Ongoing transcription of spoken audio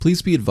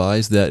Please be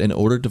advised that in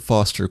order to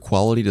foster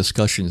quality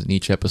discussions in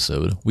each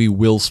episode, we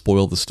will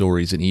spoil the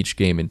stories in each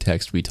game and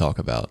text we talk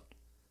about.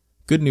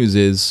 Good news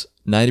is,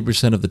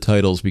 90% of the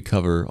titles we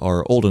cover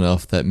are old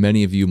enough that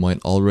many of you might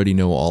already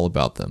know all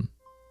about them.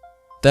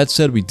 That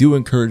said, we do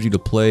encourage you to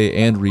play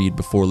and read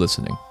before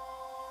listening.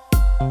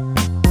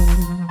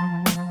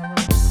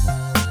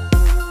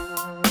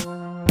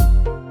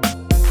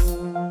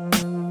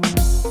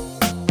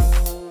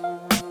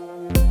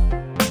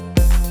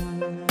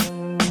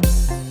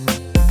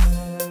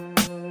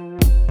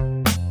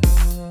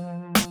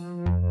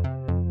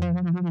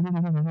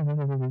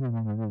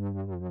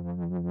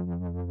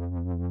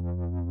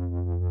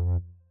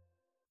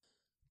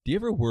 Do you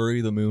ever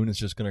worry the moon is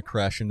just going to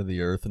crash into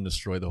the earth and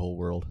destroy the whole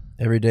world?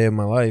 Every day of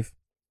my life.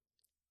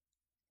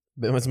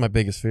 That's my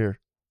biggest fear.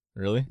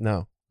 Really?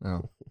 No.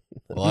 Oh.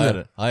 Well,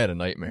 I had a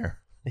nightmare.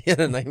 You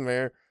had a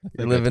nightmare?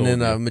 You're living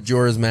in a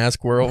Majora's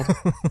Mask world?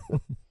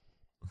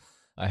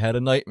 I had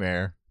a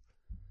nightmare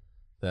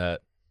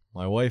that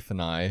my wife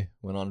and I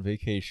went on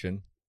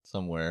vacation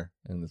somewhere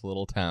in this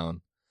little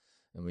town,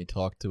 and we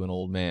talked to an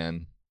old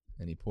man,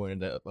 and he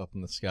pointed up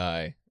in the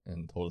sky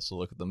and told us to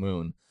look at the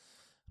moon.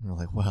 And we're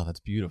like, wow,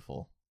 that's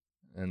beautiful.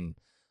 And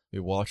we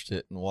watched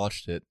it, and I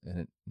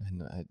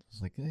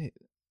was like, hey,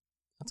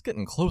 that's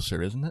getting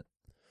closer, isn't it?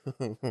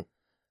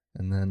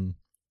 And then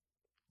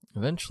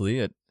eventually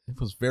it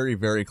was very,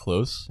 very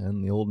close,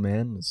 and the old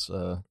man was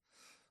a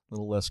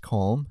little less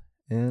calm,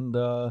 and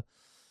it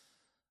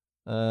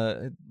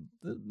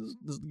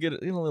was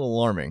getting a little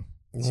alarming.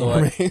 So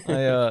I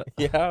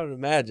yeah, I would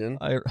imagine.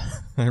 I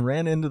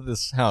ran into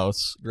this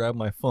house, grabbed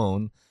my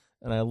phone,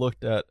 and I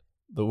looked at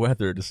the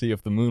weather to see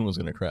if the moon was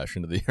going to crash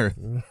into the earth.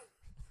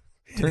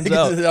 Turns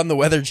out on the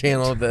Weather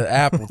Channel, the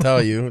app will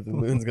tell you the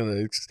moon's going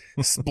to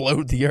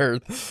explode the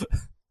earth.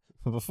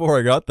 Before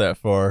I got that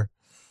far,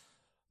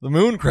 the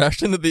moon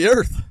crashed into the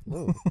earth.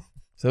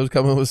 So it was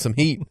coming with some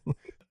heat.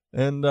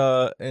 And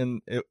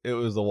it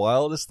was the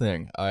wildest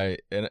thing.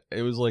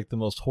 It was like the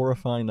most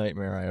horrifying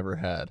nightmare I ever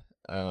had.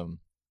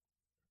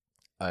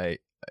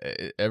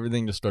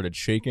 Everything just started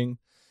shaking,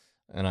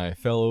 and I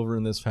fell over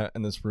in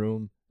this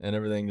room. And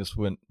everything just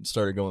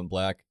started going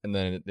black, and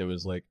then it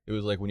was like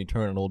when you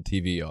turn an old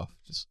TV off,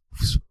 just.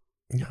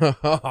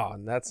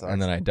 That sucks.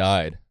 And then I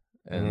died,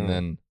 and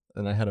then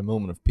I had a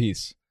moment of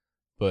peace,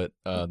 but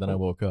then I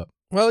woke up.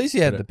 Well, at least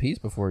you had the peace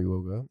before you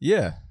woke up.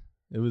 Yeah,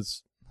 that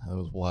was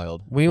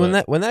wild. When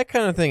that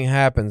kind of thing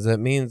happens, that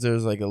means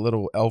there's like a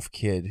little elf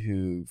kid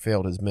who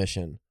failed his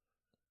mission.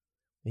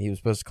 He was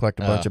supposed to collect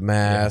a bunch of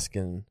masks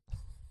and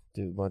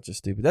do a bunch of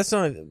stupid. That's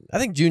not. I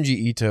think Junji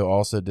Ito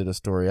also did a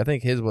story. I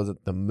think his was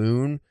the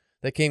moon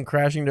that came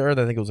crashing to Earth.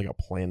 I think it was like a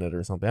planet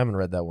or something. I haven't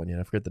read that one yet.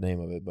 I forget the name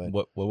of it. But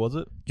what was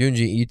it?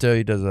 Junji Ito.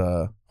 He does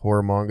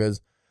horror mangas.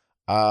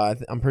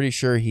 I'm pretty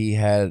sure he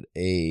had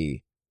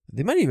a.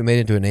 They might have even made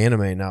it into an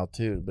anime now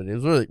too. But it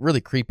was really really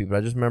creepy. But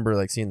I just remember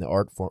like seeing the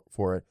art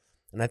for it,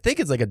 and I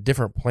think it's like a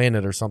different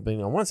planet or something.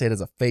 I want to say it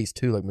has a face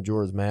too, like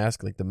Majora's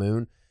Mask, like the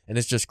moon, and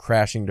it's just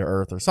crashing to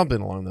Earth or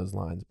something along those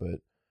lines. But.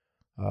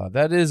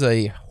 That is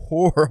a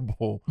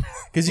horrible.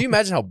 Because you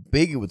imagine how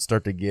big it would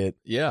start to get.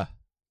 Yeah,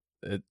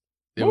 it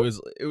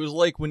was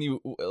like when you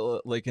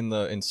like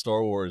in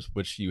Star Wars,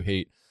 which you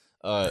hate,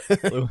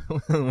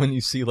 when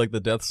you see like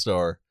the Death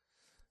Star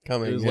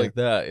coming. It was like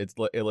that. It's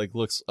like it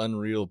looks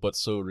unreal, but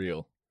so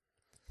real.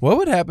 What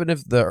would happen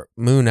if the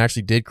moon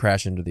actually did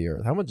crash into the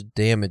Earth? How much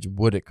damage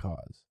would it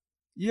cause?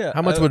 Yeah,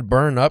 how much would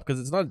burn up? Because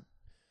it's not.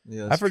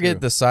 Yeah, I forget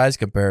the size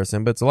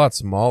comparison, but it's a lot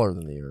smaller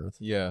than the Earth.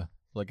 Yeah.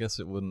 Well, I guess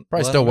it wouldn't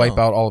probably still wipe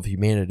out all of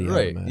humanity,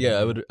 right?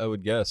 Yeah, I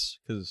would guess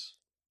because,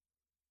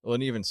 well,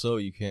 and even so,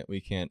 we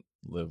can't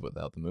live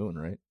without the moon,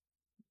 right?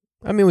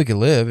 I mean, we could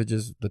live. It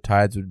just the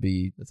tides would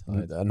be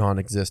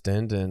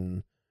non-existent,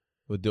 and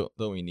don't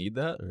we need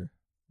that? Or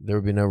there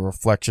would be no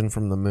reflection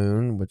from the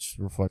moon, which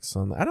reflects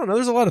on. I don't know.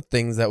 There's a lot of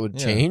things that would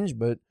change,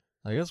 but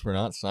I guess we're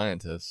not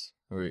scientists.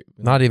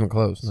 Not even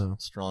close. No,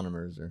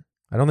 astronomers or.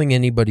 I don't think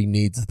anybody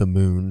needs the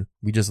moon.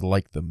 We just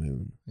like the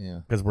moon.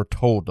 Yeah. Because we're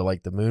told to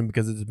like the moon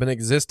because it's been in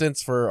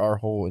existence for our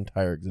whole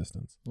entire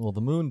existence. Well,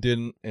 the moon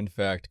didn't, in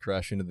fact,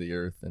 crash into the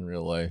Earth in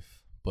real life,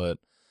 but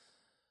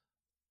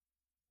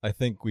I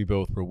think we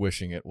both were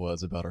wishing it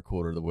was about a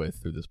quarter of the way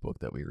through this book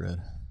that we read.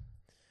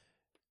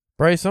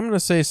 Bryce, I'm going to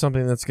say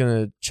something that's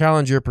going to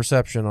challenge your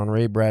perception on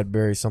Ray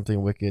Bradbury's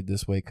Something Wicked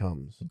This Way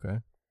Comes. Okay.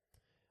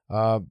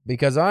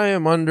 Because I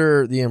am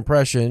under the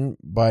impression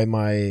by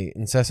my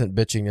incessant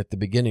bitching at the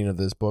beginning of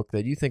this book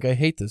that you think I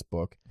hate this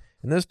book.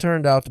 And this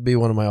turned out to be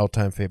one of my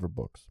all-time favorite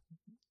books.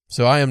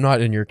 So I am not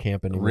in your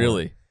camp anymore.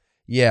 Really?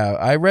 Yeah,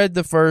 I read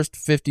the first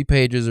 50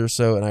 pages or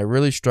so, and I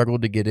really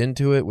struggled to get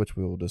into it, which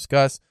we will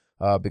discuss,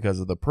 because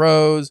of the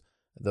prose,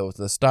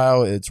 the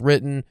style it's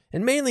written,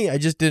 and mainly I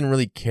just didn't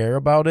really care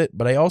about it.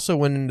 But I also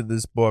went into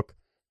this book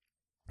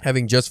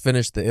having just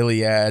finished the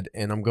Iliad,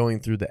 and I'm going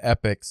through the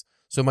epics.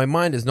 So my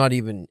mind is not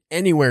even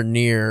anywhere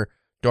near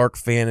dark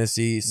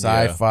fantasy,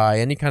 sci-fi,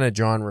 any kind of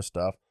genre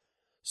stuff.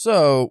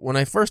 So when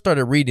I first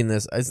started reading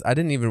this, I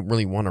didn't even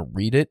really want to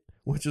read it,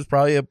 which was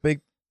probably a big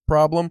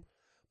problem.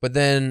 But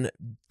then,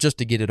 just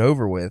to get it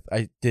over with,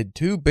 I did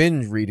 2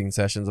 binge reading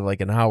sessions of like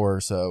an hour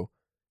or so,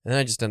 and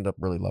I just ended up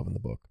really loving the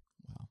book.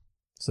 Wow.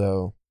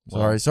 So,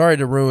 Well, sorry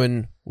to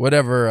ruin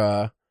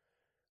whatever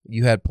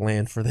you had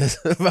planned for this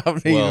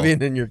about me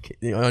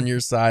being on your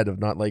side of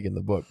not liking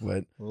the book.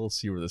 But we'll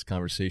see where this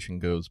conversation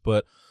goes.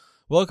 But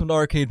welcome to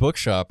Arcade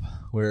Bookshop,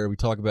 where we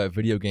talk about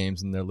video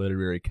games and their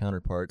literary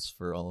counterparts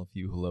for all of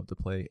you who love to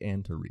play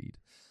and to read.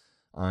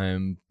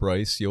 I'm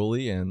Bryce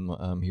Yoli, and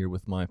I'm here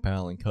with my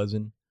pal and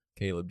cousin,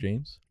 Caleb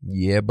James.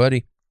 yeah,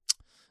 buddy.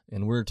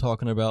 And we're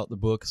talking about the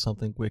book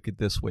Something Wicked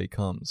This Way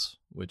Comes,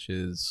 which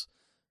is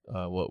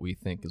what we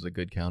think is a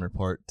good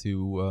counterpart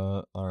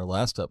to our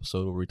last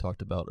episode where we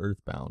talked about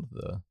Earthbound,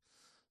 the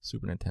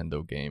Super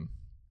Nintendo game.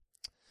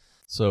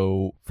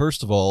 So,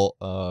 first of all,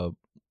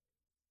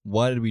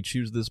 why did we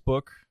choose this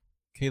book?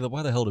 Caleb,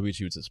 why the hell did we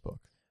choose this book?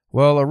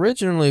 Well,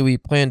 originally we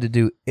planned to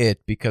do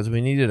it because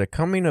we needed a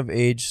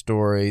coming-of-age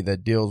story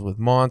that deals with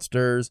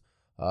monsters,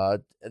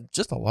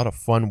 just a lot of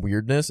fun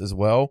weirdness as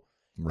well.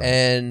 Right.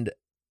 And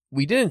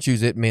we didn't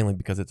choose it mainly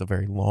because it's a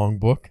very long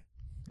book.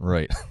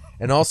 Right.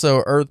 And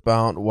also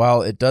Earthbound,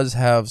 while it does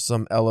have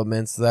some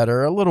elements that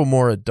are a little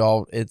more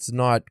adult, it's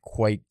not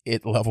quite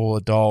it level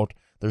adult.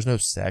 There's no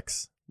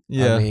sex.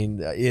 Yeah. I mean,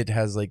 it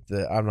has like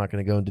I'm not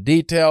going to go into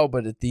detail,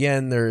 but at the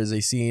end there is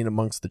a scene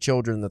amongst the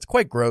children that's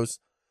quite gross.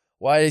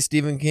 Why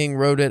Stephen King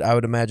wrote it, I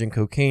would imagine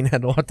cocaine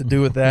had a lot to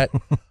do with that.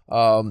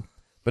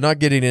 But not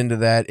getting into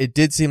that, it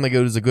did seem like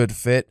it was a good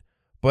fit.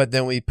 But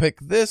then we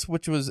picked this,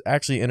 which was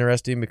actually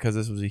interesting because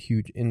this was a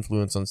huge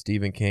influence on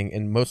Stephen King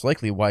and most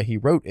likely why he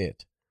wrote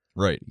it.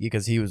 Right.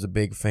 Because he was a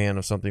big fan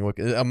of Something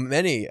Wicked.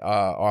 Many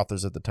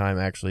authors at the time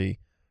actually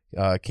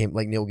came,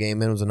 like Neil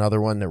Gaiman was another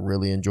one that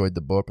really enjoyed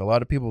the book. A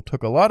lot of people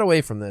took a lot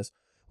away from this,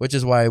 which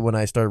is why when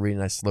I started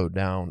reading, I slowed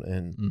down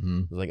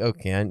and was like,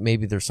 okay,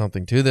 maybe there's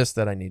something to this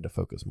that I need to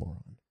focus more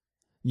on.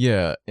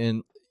 Yeah,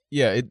 and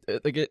yeah,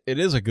 it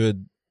is a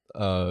good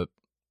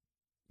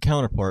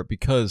counterpart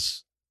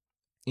because,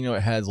 you know,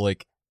 it has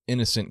like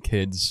innocent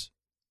kids,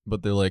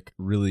 but they're like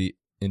really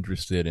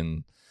interested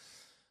in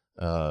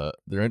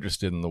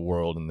the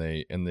world, and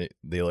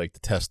they like to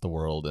test the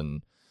world,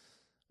 and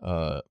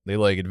they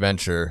like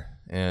adventure,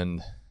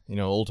 and you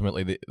know,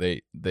 ultimately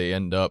they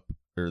end up,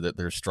 or that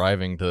they're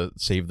striving to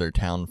save their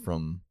town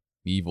from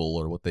evil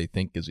or what they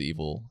think is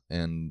evil,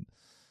 and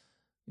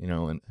you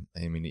know, and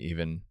I mean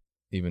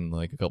even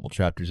like a couple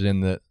chapters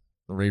in that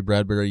Ray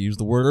Bradbury used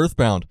the word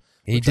Earthbound.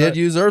 He did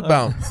use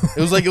Earthbound.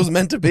 It was like it was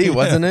meant to be,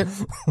 wasn't it?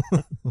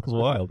 It was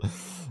wild.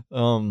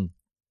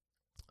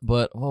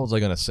 But what was I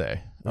gonna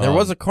say? There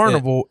was a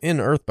carnival in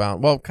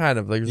Earthbound. Well, kind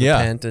of. There's a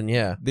tent, and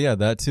yeah,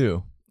 that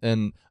too.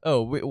 And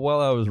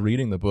while I was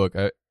reading the book,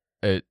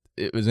 it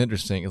was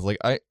interesting. It's like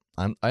I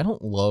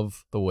don't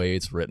love the way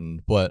it's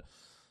written, but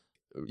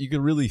you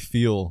could really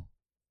feel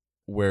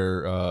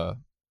where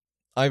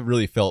I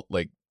really felt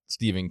like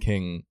Stephen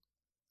King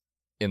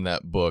in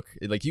that book.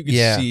 Like you could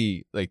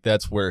see like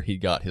that's where he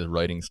got his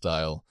writing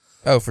style.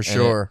 Oh, for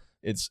sure.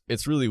 It's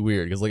really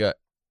weird because like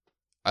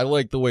I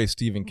like the way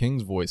Stephen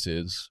King's voice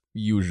is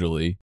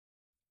usually,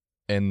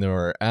 and there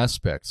are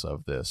aspects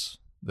of this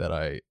that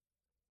I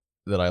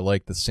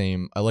like the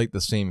same. I like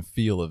the same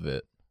feel of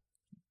it,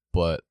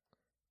 but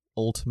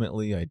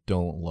ultimately I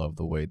don't love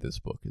the way this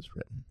book is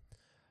written.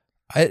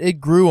 It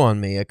grew on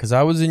me because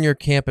I was in your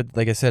camp.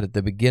 Like I said at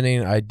the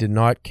beginning, I did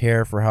not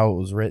care for how it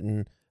was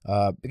written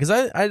because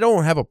I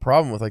don't have a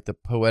problem with like the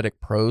poetic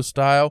prose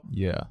style.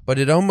 Yeah, but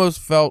it almost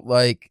felt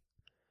like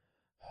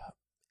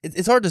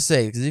it's hard to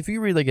say because if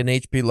you read like an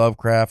H.P.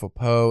 Lovecraft, a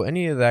Poe,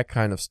 any of that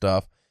kind of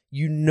stuff,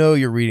 you know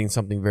you're reading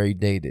something very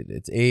dated.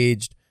 It's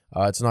aged.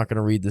 It's not going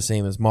to read the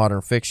same as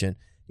modern fiction.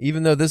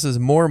 Even though this is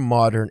more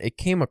modern, it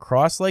came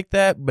across like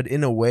that, but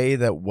in a way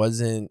that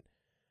wasn't...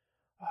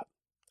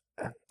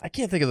 I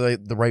can't think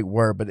of the right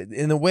word, but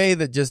in a way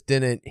that just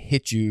didn't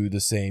hit you the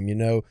same, you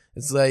know?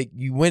 It's like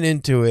you went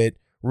into it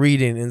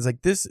reading, and it's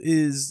like, this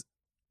is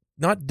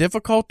not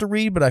difficult to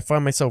read, but I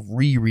find myself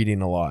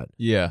rereading a lot.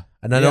 Yeah.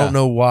 And I don't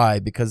know why,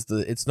 because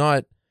it's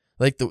not...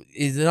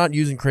 it's not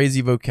using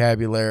crazy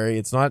vocabulary.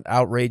 It's not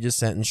outrageous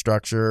sentence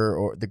structure,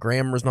 or the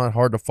grammar is not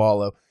hard to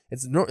follow.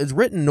 It's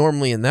written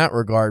normally in that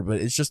regard, but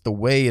it's just the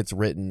way it's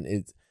written.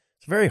 It's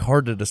very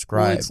hard to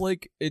describe. Well, it's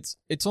like it's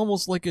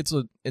almost like it's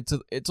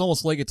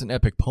almost like it's an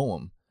epic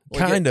poem.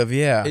 Like kind of,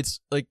 yeah. It's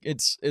like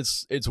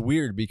it's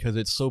weird because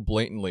it's so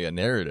blatantly a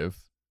narrative,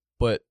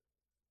 but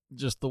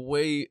just the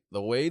way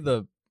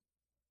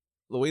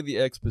the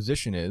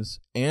exposition is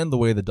and the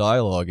way the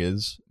dialogue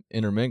is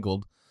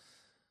intermingled,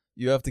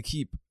 you have to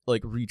keep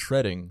like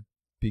retreading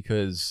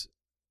because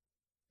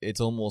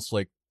it's almost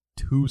like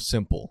too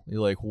simple.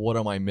 You're like, what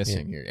am I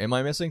missing here? Am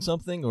I missing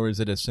something, or is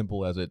it as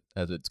simple as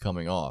it's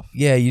coming off?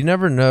 Yeah, you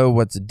never know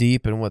what's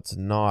deep and what's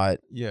not.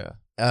 Yeah.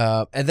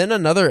 And then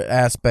another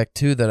aspect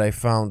too that I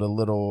found a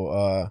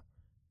little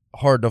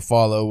hard to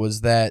follow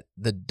was that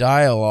the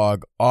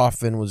dialogue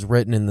often was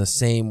written in the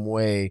same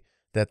way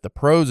that the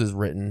prose is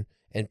written,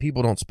 and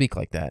people don't speak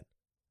like that.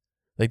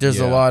 Like there's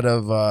a lot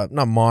of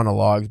not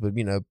monologues, but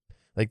you know,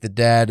 like the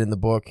dad in the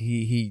book,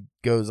 he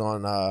goes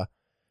on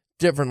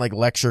different like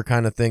lecture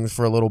kind of things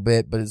for a little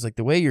bit, but it's like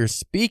the way you're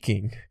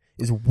speaking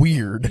is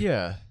weird.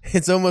 Yeah.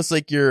 It's almost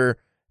like you're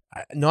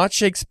not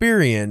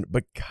Shakespearean,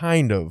 but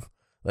kind of.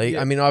 Like,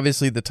 Yeah. I mean,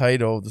 obviously the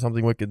title,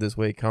 Something Wicked This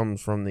Way,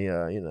 comes from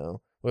the,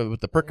 with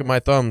the prick of my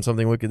thumb,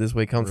 Something Wicked This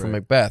Way comes from Right.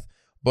 Macbeth.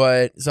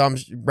 But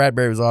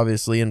Bradbury was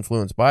obviously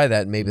influenced by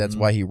that, and maybe that's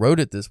why he wrote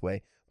it this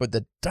way. But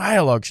the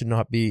dialogue should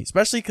not be,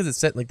 especially because it's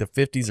set in like the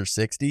 50s or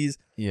 60s,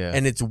 Yeah.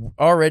 and it's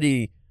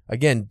already,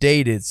 again,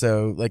 dated.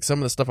 So, like, some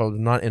of the stuff I was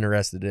not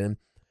interested in.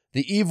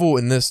 The evil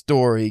in this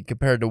story,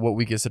 compared to what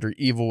we consider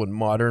evil in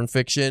modern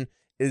fiction,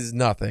 is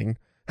nothing.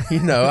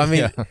 I mean,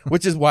 Yeah.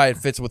 which is why it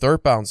fits with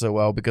Earthbound so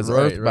well, because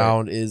Right,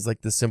 Earthbound is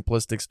like the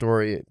simplistic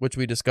story, which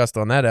we discussed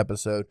on that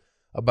episode,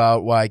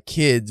 about why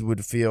kids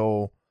would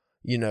feel,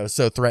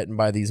 so threatened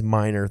by these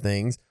minor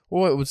things.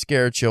 Well, it would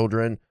scare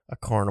children. A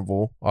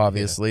carnival,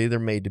 obviously. They're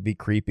made to be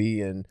creepy,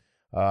 and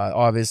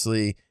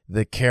obviously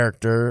the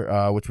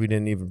character, which we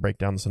didn't even break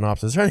down the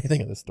synopsis or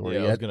anything of the story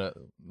Yeah, yet.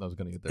 I was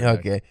gonna get there.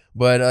 Okay, next.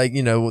 but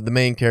the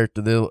main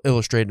character, the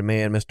illustrated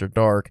man, Mr.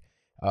 Dark,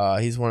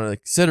 he's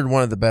considered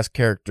one of the best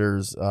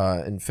characters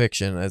in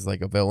fiction as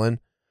like a villain,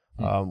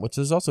 which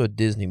is also a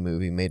Disney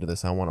movie made of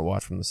this. I want to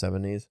watch from the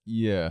 70s.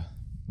 Yeah.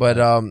 But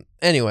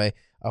anyway,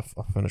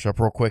 I'll finish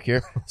up real quick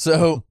here.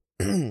 So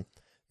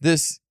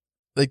these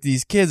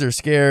kids are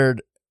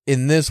scared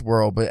in this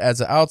world, but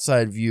as an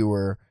outside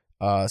viewer,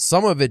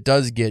 some of it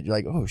does get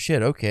like, oh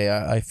shit, okay,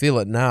 I feel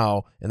it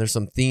now, and there's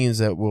some themes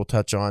that we'll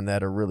touch on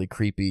that are really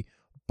creepy,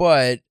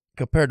 but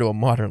compared to a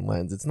modern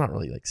lens, it's not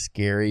really like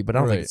scary, but I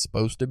don't think it's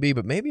supposed to be,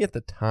 but maybe at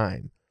the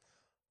time.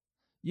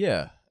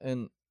 Yeah,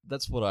 and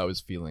that's what I was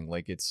feeling.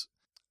 Like it's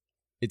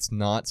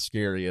not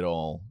scary at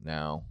all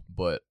now,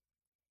 but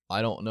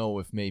I don't know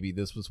if maybe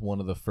this was one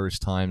of the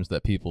first times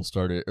that people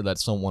started, or that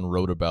someone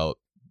wrote about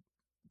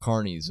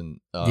carnies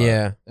and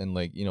and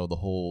like the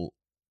whole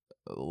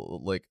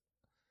like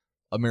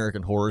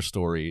American Horror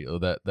Story,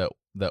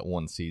 that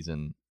one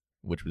season,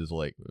 which was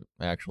like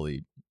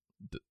actually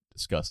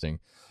disgusting.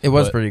 It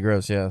was pretty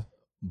gross, yeah.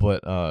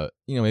 But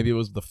maybe it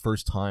was the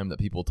first time that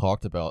people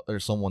talked about, or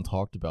someone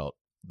talked about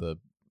the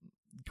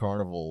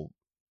carnival,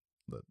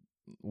 the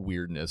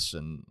weirdness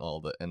and all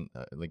the, and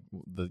like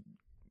the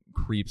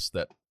creeps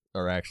that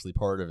are actually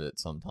part of it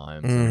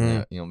sometimes.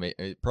 Mm-hmm. And,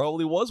 it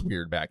probably was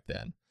weird back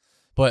then.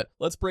 But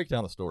let's break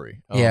down the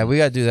story. Yeah, we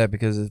got to do that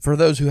because for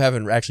those who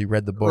haven't actually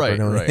read the book or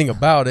know anything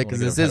about it, because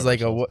this is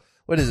like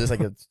what is this, like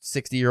a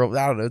 60-year-old?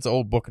 I don't know. It's an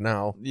old book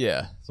now.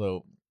 Yeah,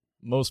 so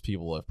most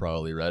people have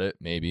probably read it,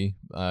 maybe.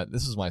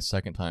 This is my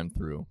second time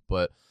through.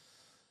 But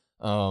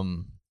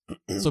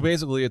so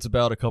basically it's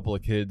about a couple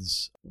of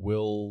kids,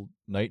 Will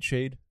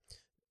Nightshade.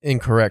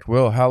 Incorrect.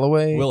 Will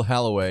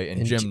Halloway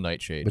and Jim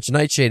Nightshade. Which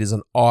Nightshade is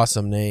an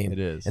awesome name. It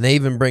is. And they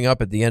even bring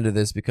up at the end of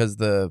this, because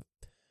the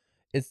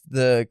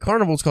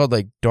carnival's called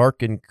like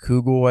Dark and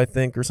Kugel, I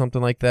think, or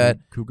something like that.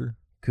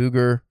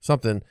 Cougar,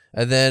 something.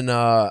 And then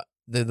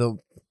the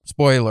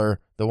spoiler,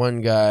 the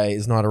one guy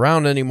is not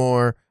around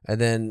anymore, and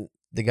then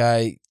the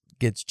guy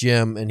gets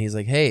Jim, and he's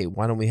like, hey,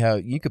 why don't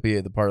you could be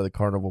the part of the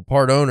carnival,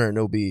 part owner, and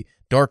it'll be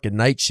Dark and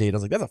Nightshade. I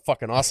was like, that's a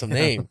fucking awesome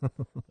name.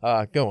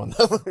 Go on.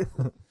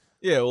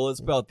 Yeah, well, it's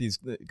about these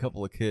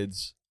couple of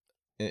kids.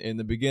 In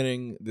the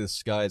beginning,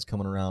 this guy is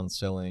coming around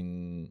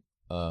selling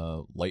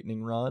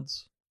lightning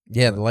rods.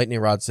 Yeah, the lightning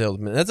rod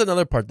salesman. That's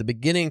another part. The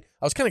beginning,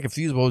 I was kind of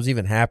confused what was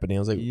even happening. I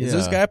was like, is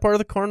this guy part of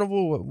the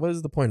carnival? What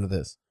is the point of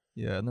this?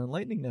 Yeah, and then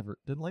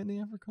did lightning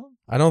ever come?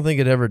 I don't think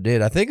it ever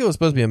did. I think it was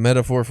supposed to be a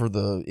metaphor for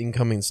the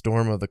incoming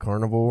storm of the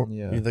carnival.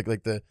 Yeah. You think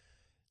like the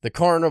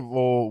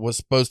carnival was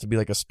supposed to be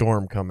like a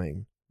storm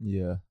coming.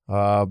 Yeah.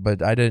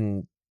 But I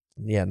didn't.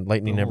 Yeah,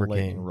 lightning never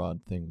lightning came.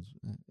 Rod things.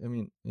 I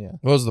mean, yeah.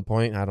 What was the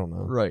point? I don't know.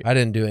 Right. I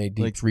didn't do any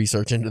deep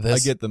research into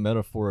this. I get the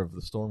metaphor of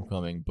the storm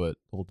coming, but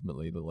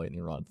ultimately the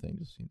lightning rod thing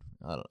just seemed,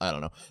 I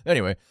don't know.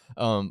 Anyway,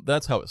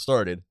 that's how it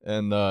started,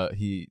 and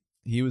he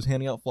was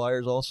handing out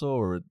flyers also,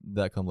 or did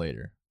that come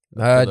later?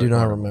 I do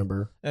not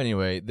remember.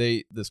 Anyway,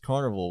 this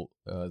carnival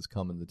is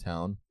coming to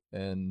town,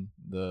 and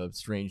the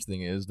strange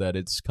thing is that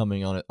it's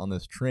coming on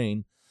this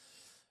train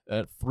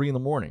at 3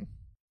 a.m,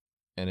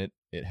 and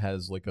it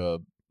has like a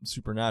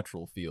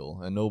supernatural feel,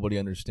 and nobody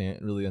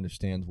really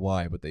understands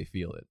why, but they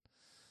feel it.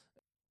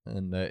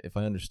 And if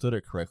I understood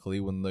it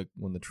correctly, when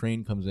the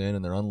train comes in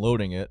and they're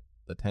unloading it,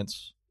 the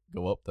tents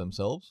go up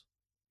themselves.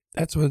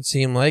 That's what it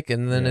seemed like,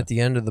 and then at the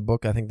end of the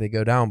book, I think they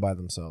go down by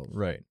themselves.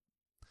 Right.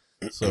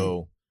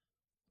 So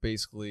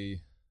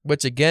basically,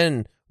 which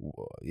again,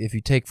 if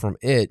you take from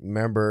it,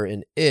 remember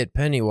in it,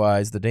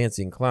 Pennywise, the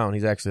dancing clown,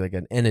 he's actually like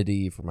an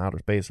entity from outer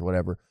space or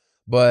whatever,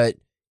 but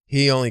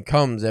he only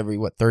comes every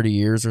 30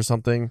 years or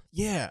something.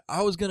 Yeah,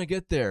 I was gonna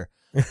get there.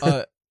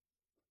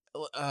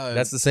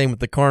 That's the same with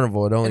the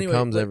carnival. It only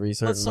comes every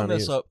certain amount of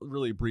years. Let's sum this up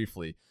really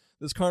briefly.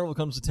 This carnival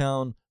comes to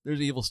town.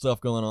 There's evil stuff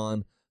going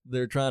on.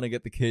 They're trying to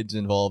get the kids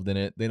involved in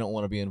it. They don't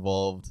want to be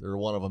involved, or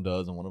one of them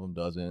does and one of them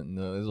doesn't. And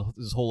there's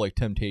this whole like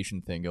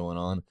temptation thing going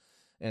on.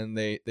 and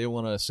they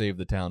want to save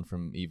the town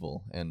from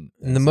evil and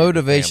And the save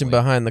motivation family.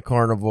 behind the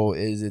carnival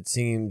is, it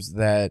seems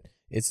that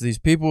it's these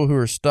people who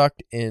are stuck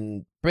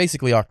in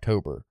basically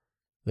October.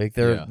 Like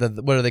they're Yeah.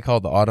 what are they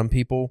called? The autumn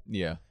people.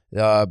 Yeah.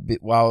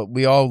 While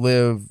we all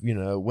live,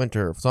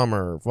 winter,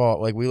 summer,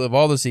 fall, like we live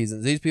all the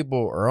seasons. These people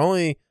are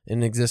only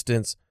in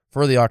existence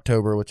for the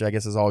October, which I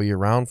guess is all year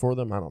round for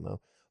them. I don't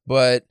know,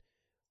 but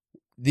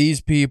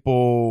these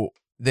people,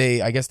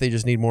 I guess they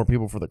just need more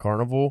people for the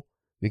carnival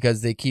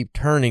because they keep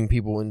turning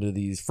people into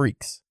these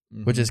freaks,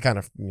 which is kind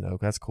of,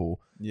 that's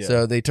cool. Yeah.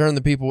 So they turn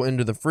the people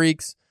into the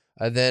freaks.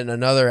 And then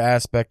another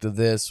aspect of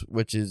this,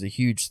 which is a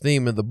huge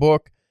theme of the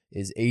book,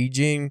 is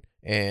aging,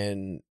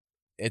 and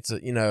it's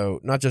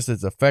not just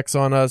its effects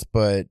on us,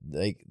 but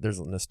like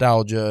there's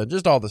nostalgia,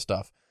 just all the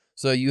stuff.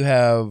 So you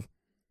have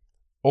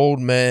old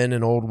men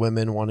and old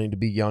women wanting to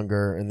be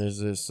younger, and there's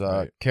this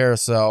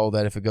carousel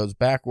that if it goes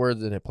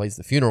backwards, and it plays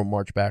the funeral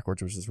march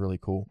backwards, which is really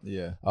cool.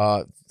 Yeah.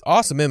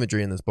 Awesome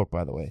imagery in this book,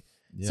 by the way.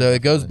 Yeah, so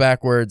it goes definitely.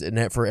 backwards,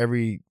 and for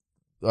every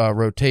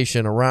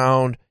rotation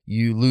around,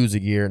 you lose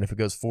a year, and if it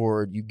goes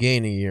forward, you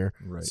gain a year.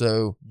 Right.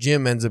 So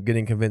Jim ends up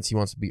getting convinced he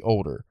wants to be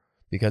older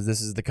because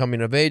this is the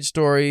coming of age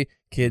story.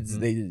 Kids,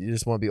 they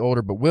just want to be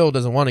older, but Will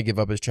doesn't want to give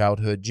up his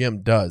childhood.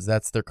 Jim does.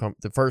 That's their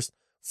the first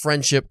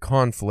friendship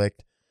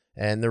conflict,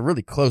 and they're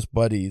really close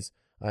buddies.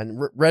 And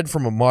read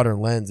from a modern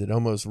lens, it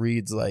almost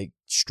reads like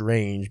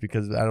strange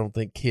because I don't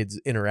think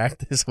kids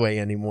interact this way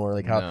anymore.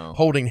 Like how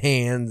holding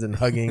hands and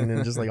hugging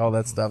and just like all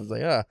that stuff. It's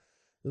like, it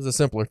was a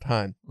simpler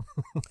time.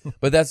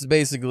 But that's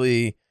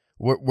basically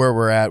where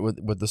we're at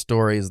with the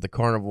story. Is the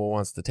carnival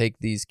wants to take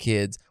these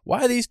kids.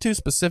 Why these two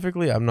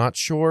specifically, I'm not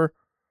sure.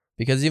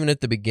 Because even at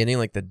the beginning,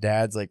 like the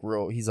dad's like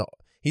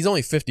he's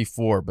only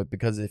 54, but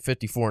because at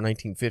 54 in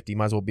 1950,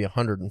 might as well be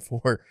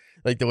 104.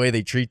 Like the way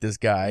they treat this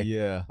guy.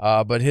 Yeah.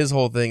 But his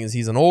whole thing is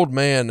he's an old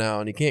man now,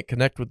 and he can't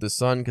connect with his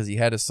son because he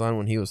had his son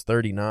when he was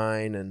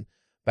 39, and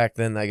back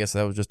then I guess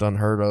that was just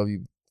unheard of.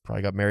 You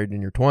probably got married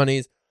in your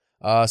 20s.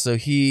 So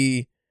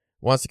he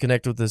wants to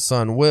connect with his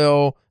son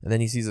Will, and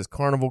then he sees this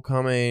carnival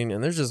coming,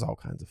 and there's just all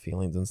kinds of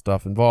feelings and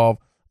stuff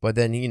involved. But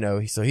then,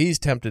 so he's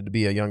tempted to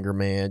be a younger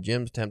man.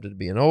 Jim's tempted to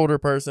be an older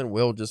person.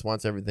 Will just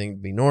wants everything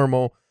to be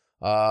normal.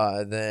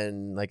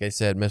 Then, like I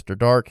said, Mr.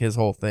 Dark, his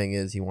whole thing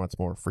is he wants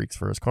more freaks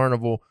for his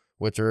carnival,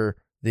 which are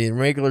the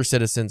regular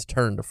citizens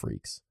turn to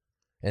freaks.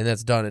 And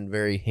that's done in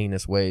very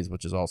heinous ways,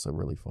 which is also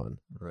really fun.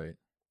 Right.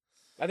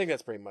 I think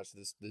that's pretty much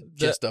the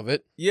gist of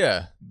it.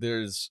 Yeah.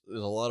 There's a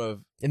lot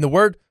of... And the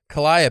word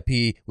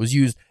calliope was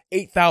used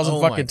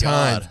 8,000 fucking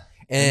times.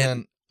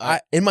 And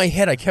in my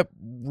head, I kept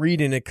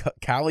reading it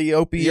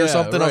Calliope or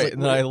something. Right. I was like,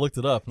 and then I looked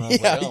it up, and I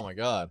was like, oh my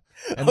God.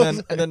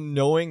 And then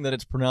knowing that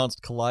it's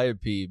pronounced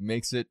Calliope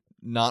makes it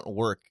not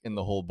work in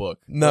the whole book.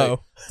 No. Like,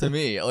 to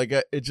me, like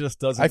it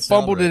just doesn't I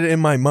sound fumbled right. it in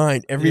my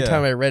mind every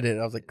time I read it.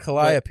 I was like,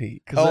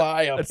 Calliope.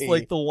 Calliope. It's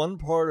like the one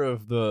part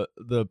of the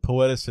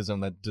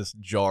poeticism that just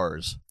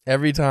jars.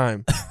 Every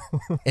time.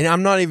 And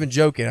I'm not even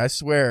joking. I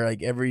swear,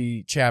 like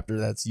every chapter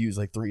that's used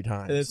like 3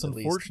 times. And it's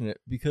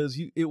unfortunate because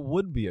it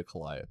would be a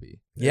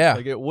Calliope. Yeah.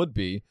 Like it would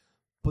be,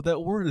 but that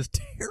word is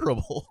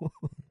terrible.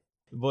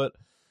 But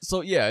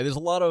so yeah, there's a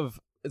lot of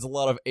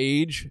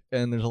age,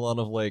 and there's a lot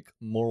of like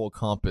moral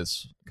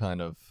compass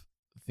kind of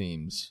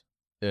themes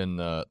in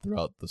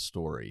throughout the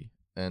story.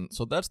 And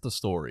so that's the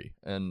story.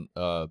 And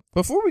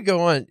before we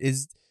go on,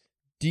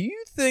 do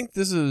you think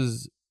this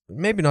is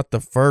maybe not the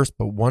first,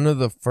 but one of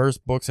the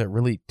first books that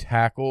really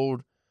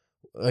tackled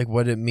like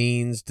what it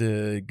means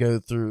to go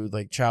through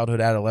like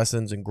childhood,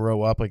 adolescence, and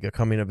grow up, like a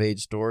coming of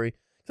age story?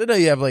 So I know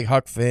you have like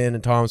Huck Finn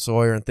and Tom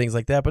Sawyer and things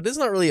like that, but it's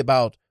not really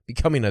about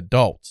becoming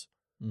adults.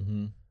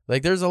 mm-hmm.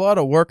 Like there's a lot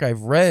of work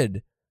I've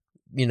read,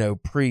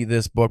 pre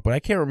this book, but I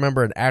can't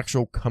remember an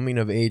actual coming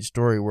of age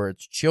story where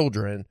it's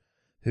children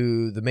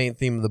who the main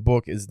theme of the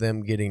book is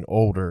them getting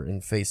older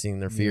and facing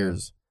their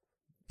fears,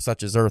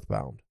 such as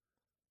Earthbound.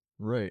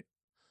 Right.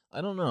 I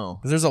don't know.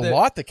 Because there's a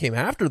lot that came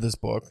after this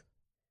book.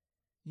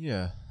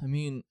 Yeah, I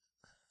mean,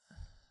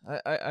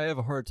 I have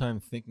a hard time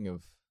thinking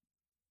of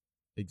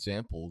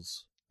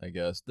examples, I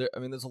guess.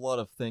 There's a lot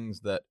of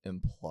things that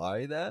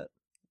imply that,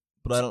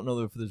 but I don't know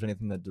if there's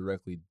anything that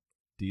directly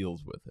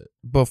deals with it.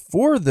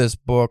 Before this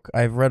book,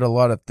 I've read a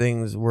lot of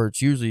things where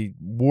it's usually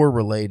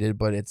war-related,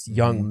 but it's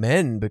young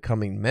men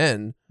becoming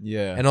men.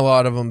 Yeah. And a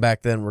lot of them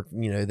back then were,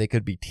 they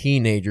could be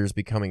teenagers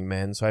becoming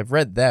men. So I've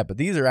read that, but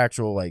these are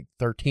actual like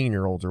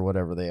 13-year-olds or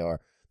whatever they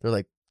are. They're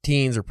like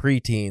teens or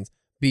preteens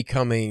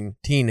becoming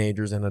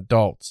teenagers and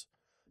adults.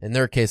 In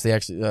their case, they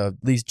actually, at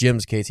least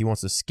Jim's case, he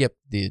wants to skip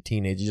the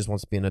teenage. He just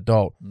wants to be an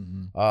adult.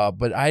 Mm-hmm.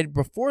 But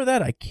before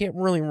that, I can't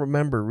really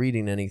remember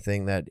reading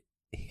anything that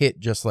hit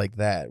just like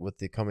that with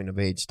the coming of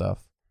age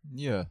stuff.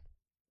 Yeah.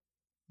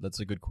 That's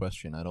a good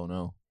question. I don't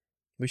know.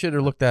 We should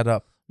have looked that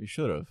up. We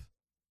should have.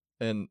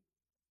 And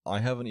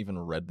I haven't even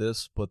read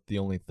this, but the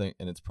only thing,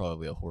 and it's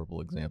probably a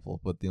horrible example,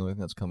 but the only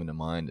thing that's coming to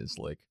mind is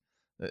like,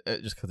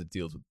 just because it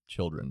deals with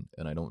children,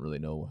 and I don't really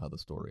know how the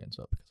story ends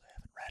up because I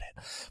haven't read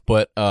it.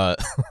 But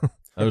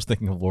I was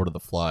thinking of Lord of the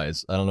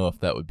Flies. I don't know if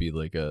that would be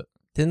like a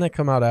Didn't that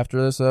come out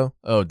after this, though?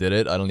 Oh, did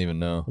it? I don't even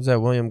know. Was that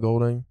William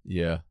Golding?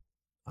 Yeah.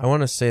 I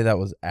want to say that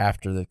was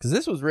after this, because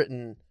this was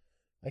written,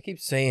 I keep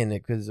saying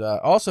it, because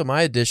also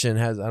my edition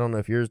has, I don't know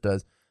if yours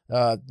does,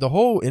 the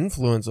whole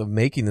influence of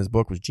making this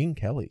book was Gene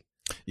Kelly.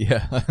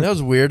 Yeah. That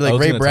was weird. Like I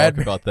was Ray gonna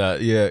Bradbury. talk about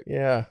that. Yeah.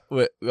 Yeah.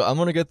 Wait, I'm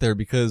going to get there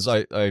because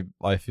I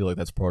feel like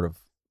that's part of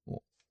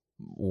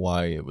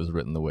why it was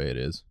written the way it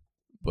is.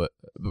 But,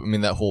 I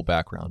mean, that whole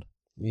background.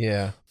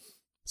 Yeah.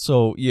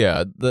 So,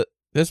 yeah,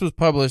 This was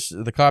published,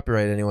 the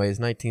copyright anyway, is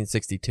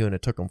 1962, and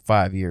it took him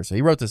 5 years. So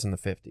he wrote this in the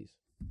 50s.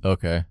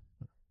 okay.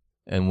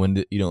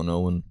 And you don't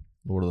know when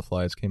Lord of the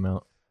Flies came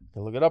out?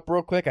 I'll look it up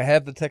real quick. I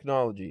have the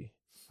technology.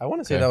 I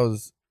want to say Okay. that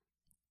was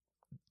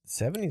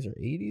 70s or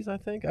 80s, I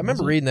think. I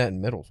remember reading that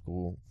in middle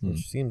school,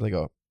 which seems like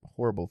a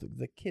horrible thing.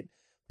 The kid,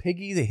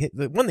 Piggy, they hit,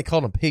 the one they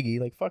called him Piggy,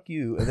 like, fuck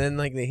you. And then,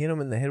 like, they hit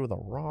him in the head with a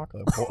rock.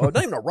 Not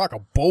even a rock, a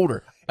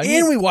boulder.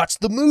 We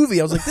watched the movie.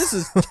 I was like, this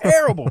is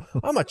terrible.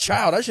 I'm a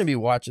child. I shouldn't be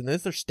watching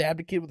this. They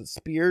stabbed a kid with a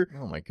spear.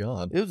 Oh, my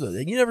God. It was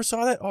you never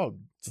saw that? Oh,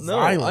 No,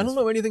 violence. I don't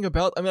know anything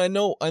about. I mean, I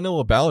know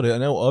about it. I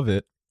know of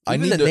it.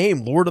 Even the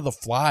name Lord of the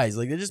Flies,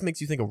 like, it just makes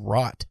you think of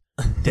rot,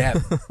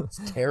 death.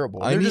 It's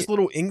terrible. They're just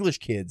little English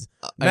kids.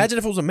 Imagine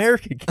if it was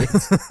American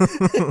kids.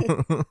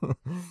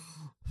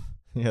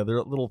 Yeah,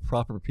 they're little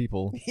proper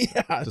people.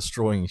 Yeah,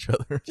 destroying each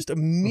other. Just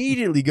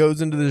immediately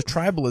goes into this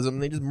tribalism,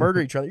 and they just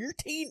murder each other. You're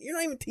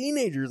not even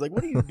teenagers. Like,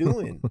 what are you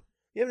doing?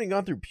 You haven't even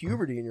gone through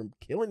puberty, and you're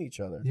killing each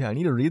other. Yeah, I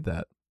need to read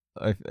that.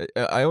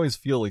 I always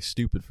feel like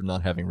stupid for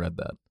not having read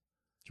that.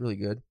 It's really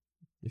good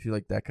if you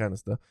like that kind of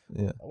stuff.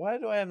 Yeah. Why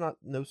do I have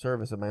no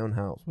service at my own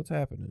house? What's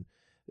happening?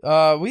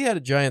 We had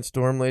a giant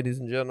storm, ladies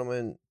and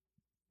gentlemen,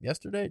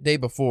 day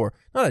before.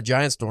 Not a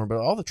giant storm, but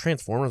all the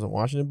transformers in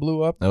Washington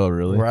blew up. Oh,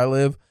 really? Where I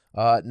live.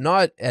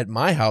 Not at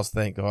my house,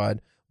 thank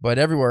God, but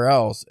everywhere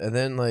else. And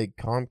then, like,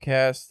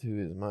 Comcast, who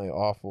is my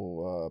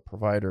awful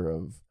provider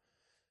of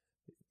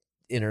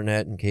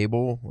internet and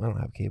cable. I don't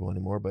have cable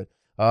anymore, but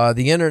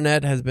the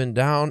internet has been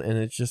down, and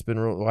it's just been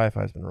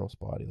Wi-Fi's been real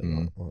spotty.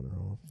 Like, on and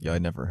off. Yeah, I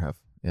never have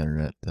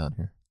internet down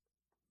here.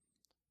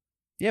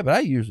 Yeah, but I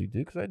usually do,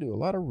 because I do a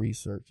lot of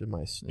research in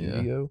my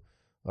studio.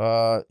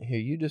 Yeah. Here,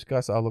 you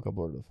discuss. I'll look up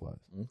Lord of the Flies.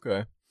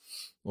 Okay.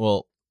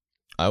 Well,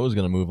 I was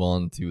going to move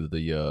on to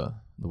the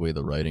way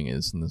the writing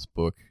is in this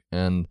book,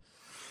 and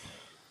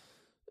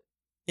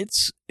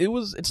it's a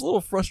little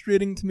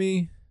frustrating to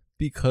me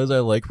because I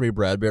like Ray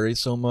Bradbury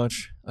so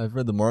much. I've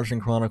read the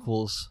Martian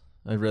Chronicles.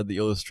 I've read the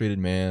Illustrated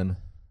Man.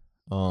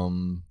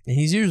 And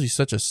he's usually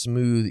such a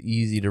smooth,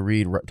 easy to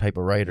read type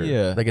of writer.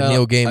 Yeah, like a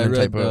Neil Gaiman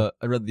type of.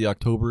 I read the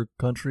October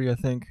Country, I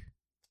think.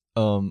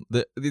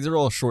 These are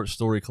all short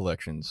story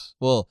collections.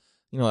 Well,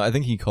 I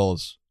think he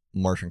calls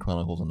Martian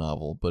Chronicles a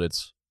novel, but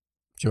it's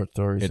short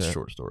stories. It's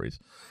short stories,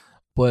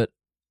 but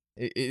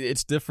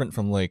it's different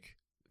from like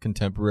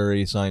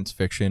contemporary science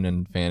fiction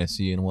and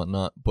fantasy and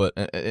whatnot. But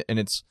and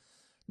it's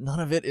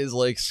none of it is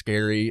like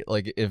scary,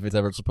 like if it's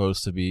ever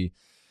supposed to be.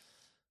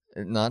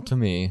 Not to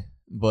me,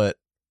 but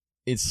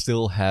it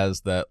still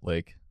has that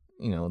like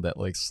that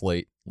like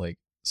slight like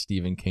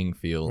Stephen King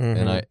feel,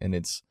 and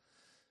it's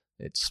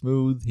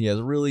smooth. He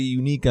has really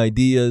unique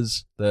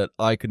ideas that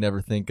I could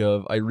never think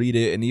of. I read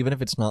it, and even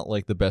if it's not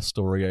like the best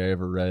story I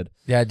ever read,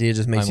 the idea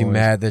just makes you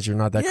mad that you're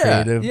not that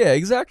creative. Yeah,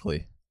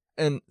 exactly.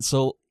 And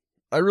so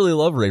I really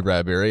love Ray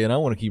Bradbury, and I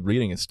want to keep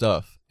reading his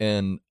stuff.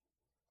 And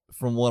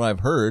from what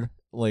I've heard,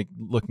 like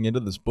looking into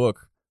this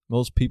book,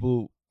 most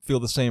people feel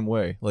the same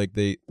way. Like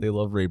they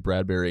love Ray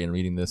Bradbury, and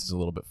reading this is a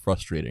little bit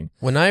frustrating.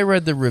 When I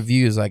read the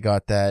reviews, I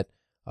got that.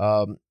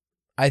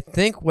 I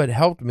think what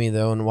helped me,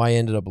 though, and why I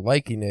ended up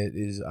liking it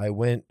is I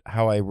went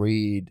how I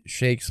read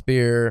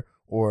Shakespeare,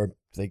 or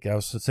like I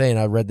was saying,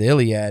 I read the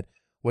Iliad.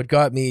 What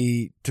got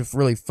me to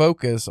really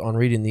focus on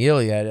reading the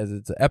Iliad, as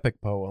it's an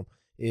epic poem,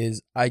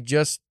 is I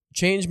just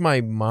changed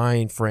my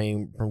mind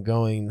frame from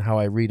going how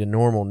I read a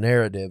normal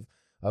narrative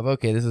of,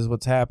 okay, this is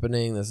what's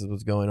happening, this is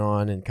what's going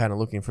on, and kind of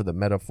looking for the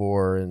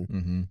metaphor.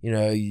 And,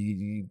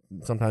 you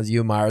sometimes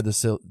you admire the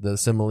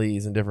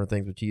similes and different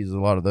things, which he uses a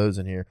lot of those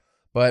in here.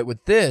 But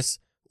with this,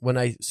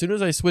 as soon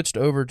as I switched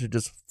over to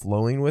just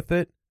flowing with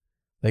it,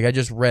 like I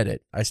just read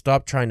it. I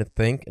stopped trying to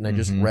think, and I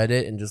just read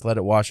it and just let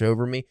it wash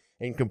over me,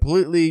 and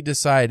completely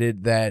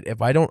decided that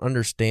if I don't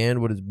understand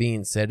what is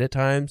being said at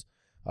times,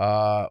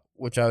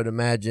 which I would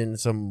imagine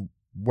some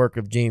work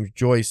of James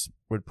Joyce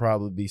would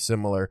probably be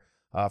similar,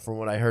 from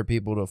what I heard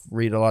people to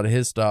read a lot of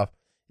his stuff,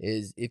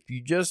 is if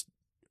you just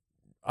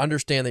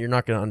understand that you're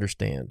not going to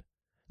understand.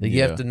 Like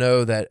you have to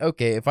know that,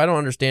 okay, if I don't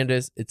understand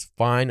this, it's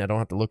fine. I don't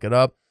have to look it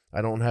up.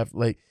 I don't have,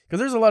 because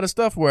there's a lot of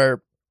stuff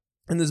where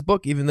in this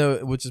book, even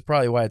though, which is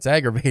probably why it's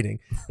aggravating,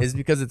 is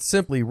because it's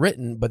simply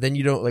written, but then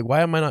you don't,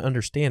 why am I not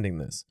understanding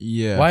this?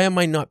 Yeah. Why am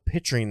I not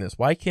picturing this?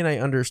 Why can't I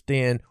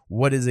understand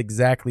what is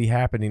exactly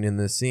happening in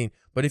this scene?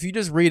 But if you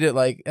just read it,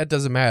 that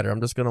doesn't matter. I'm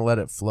just going to let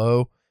it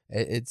flow.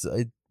 It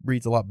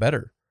reads a lot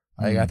better.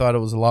 I thought it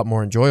was a lot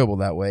more enjoyable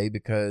that way,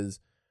 because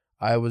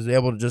I was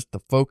able to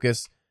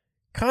focus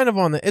kind of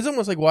on it's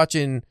almost like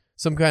watching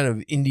some kind of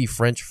indie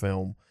French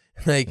film.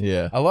 Like,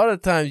 Yeah. a lot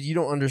of times you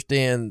don't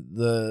understand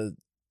the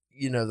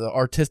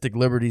artistic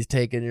liberties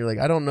taken. You're like,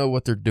 I don't know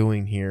what they're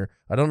doing here.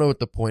 I don't know what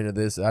the point of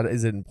this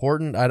is. It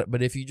important?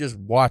 But if you just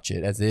watch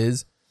it as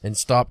is and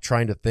stop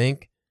trying to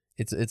think,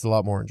 it's a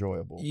lot more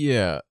enjoyable.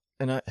 Yeah.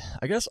 And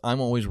I guess I'm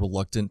always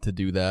reluctant to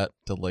do that,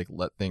 to like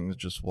let things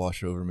just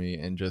wash over me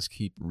and just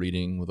keep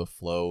reading with a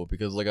flow,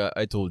 because like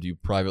I told you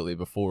privately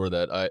before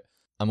that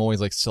I'm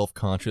always like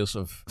self-conscious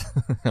of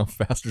how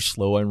fast or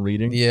slow I'm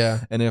reading.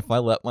 Yeah. And if I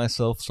let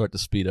myself start to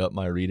speed up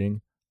my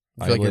reading,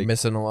 I feel like you're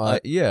missing a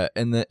lot. Yeah,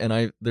 and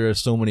there are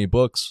so many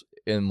books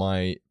in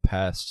my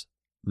past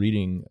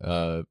reading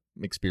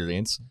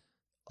experience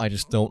I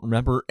just don't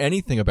remember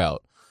anything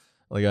about.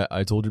 Like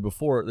I told you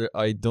before,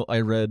 I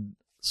read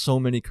so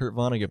many Kurt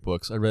Vonnegut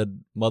books. I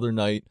read Mother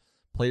Night,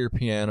 Play Your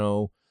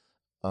Piano,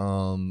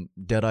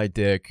 Dead-Eye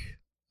Dick,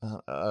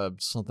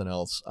 something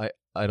else.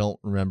 I don't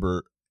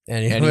remember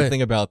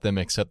anything about them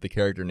except the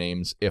character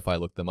names if I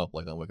look them up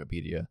like on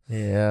Wikipedia.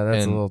 Yeah,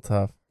 that's a little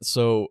tough.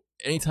 So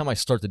anytime I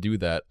start to do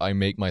that, I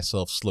make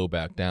myself slow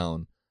back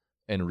down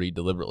and read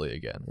deliberately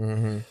again.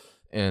 Mm-hmm.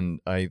 And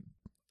I'm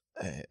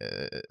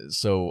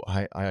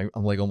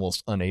like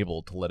almost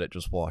unable to let it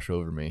just wash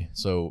over me.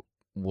 So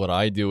what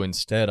I do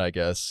instead, I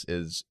guess,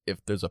 is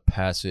if there's a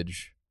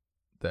passage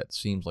that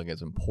seems like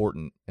it's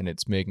important and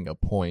it's making a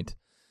point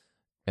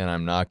and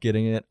I'm not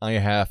getting it, I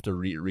have to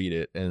reread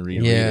it and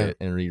reread it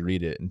and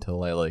reread it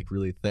until I like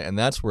really think. And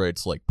that's where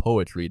it's like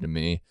poetry to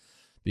me,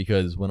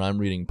 because when I'm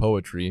reading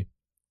poetry,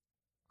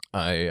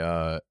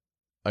 I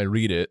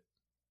read it,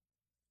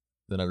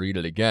 then I read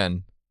it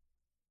again,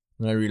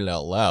 then I read it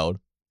out loud,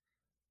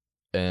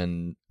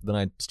 and then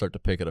I start to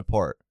pick it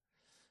apart.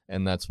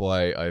 And that's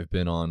why I've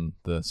been on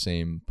the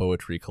same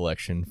poetry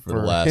collection for the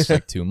last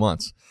like 2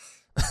 months.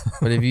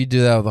 But if you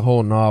do that with the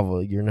whole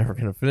novel, you're never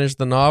going to finish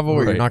the novel,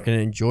 or Right. you're not going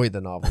to enjoy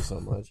the novel so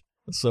much.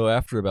 So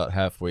after about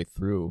halfway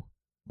through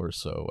or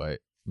so,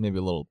 maybe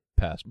a little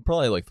past,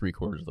 probably like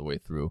 3/4 of the way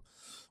through,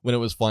 when it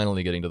was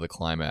finally getting to the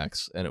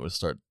climax and it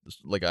was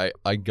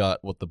I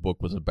got what the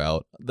book was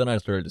about, then I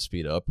started to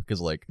speed up,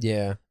 because like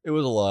Yeah. it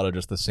was a lot of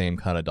just the same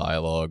kind of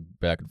dialogue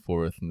back and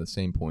forth and the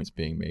same points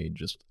being made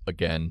just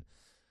again.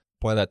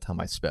 By that time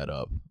I sped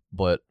up.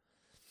 But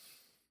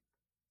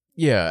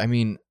yeah, I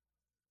mean,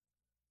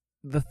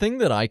 the thing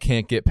that I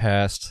can't get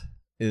past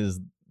is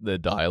the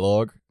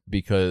dialogue,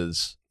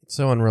 because It's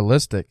so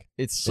unrealistic.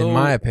 it's so, in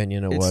my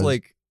opinion,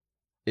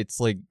 it's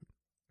like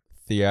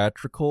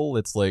theatrical.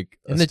 It's like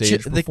a And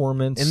stage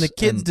performance. And the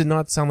kids did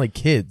not sound like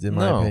kids, in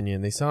my No.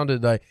 opinion. They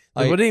sounded like,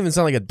 they didn't even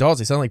sound like adults.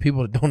 They sounded like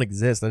people that don't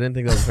exist. I didn't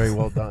think that was very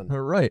well done.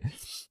 Right.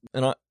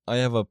 And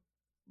I'm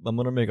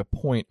going to make a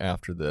point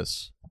after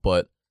this,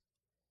 but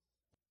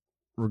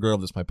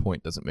regardless, my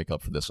point doesn't make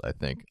up for this, I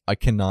think. I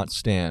cannot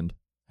stand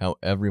how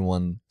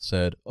everyone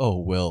said, "Oh,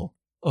 Will.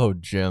 Oh,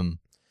 Jim.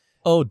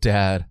 Oh,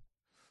 Dad."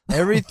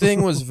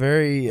 Everything was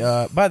very,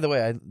 by the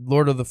way,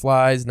 Lord of the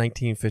Flies,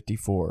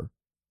 1954.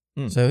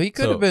 So he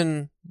could have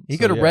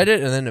read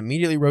it and then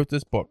immediately wrote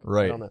this book.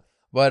 Right. I don't know.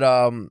 But,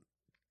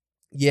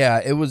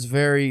 yeah, it was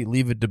very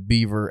Leave It to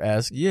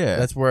Beaver-esque. Yeah.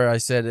 That's where I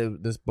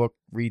said this book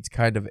reads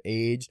kind of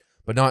aged,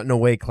 but not in a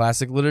way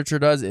classic literature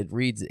does. It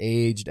reads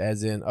aged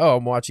as in, oh,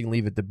 I'm watching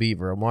Leave It to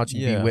Beaver. I'm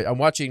watching I'm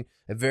watching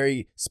a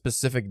very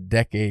specific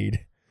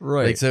decade.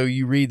 Right. Like, so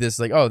you read this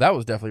like, oh, that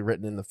was definitely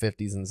written in the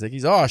 50s and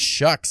 60s. Oh,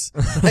 shucks.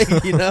 Like,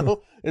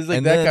 it's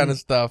like that kind of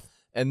stuff.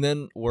 And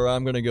then where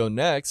I'm going to go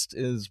next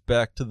is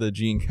back to the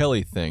Gene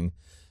Kelly thing,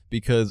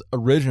 because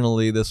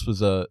originally this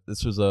was a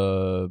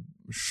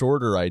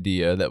shorter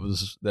idea that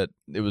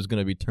it was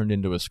going to be turned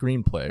into a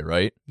screenplay,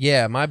 right?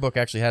 Yeah, my book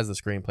actually has the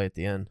screenplay at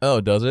the end.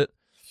 Oh, does it?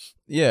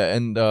 Yeah,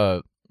 and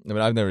I mean,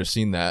 I've never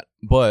seen that,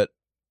 but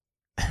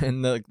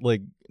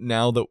like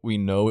now that we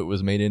know it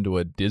was made into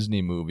a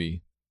Disney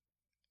movie,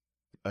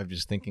 I'm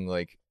just thinking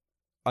like,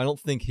 I don't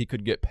think he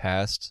could get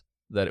past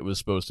that it was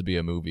supposed to be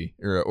a movie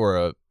or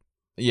a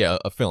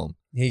film.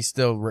 He's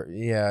still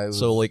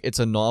So like it's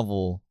a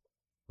novel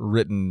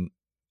written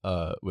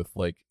with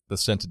like the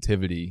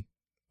sensitivity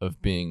of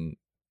being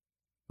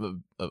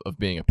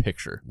a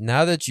picture.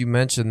 Now that you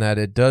mention that,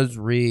 it does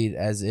read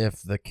as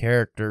if the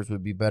characters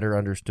would be better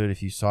understood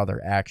if you saw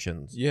their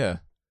actions. Yeah.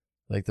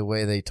 Like the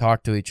way they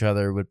talk to each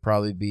other would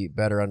probably be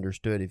better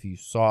understood if you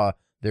saw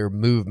their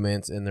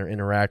movements and their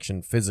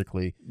interaction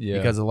physically. Yeah.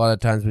 Because a lot of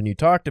times when you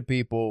talk to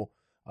people,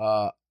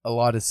 a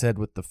lot is said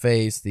with the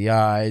face, the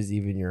eyes,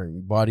 even your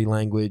body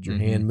language, your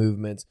hand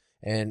movements,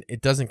 and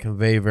it doesn't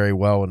convey very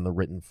well in the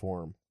written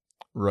form.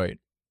 Right.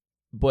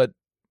 But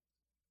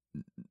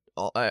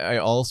I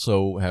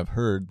also have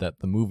heard that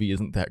the movie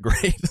isn't that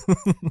great.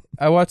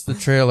 I watched the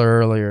trailer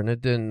earlier, and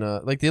it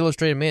didn't like the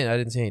Illustrated Man. I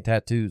didn't see any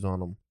tattoos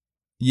on them.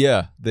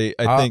 Yeah,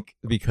 I think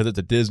because it's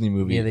a Disney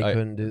movie. Yeah, they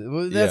couldn't do.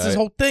 Well, that's his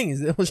whole thing.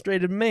 He's the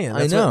Illustrated Man.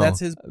 I know. That's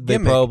his gimmick. They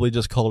probably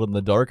just called him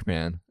the Dark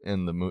Man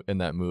in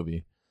that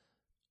movie.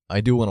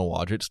 I do want to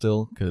watch it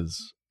still,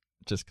 because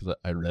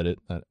I read it.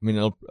 I mean,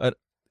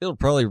 it'll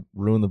probably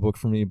ruin the book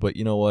for me, but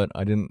you know what?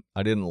 I didn't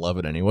love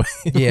it anyway.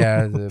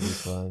 Yeah, it'll be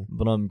fun.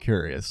 But I'm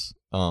curious.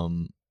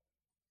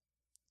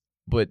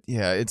 But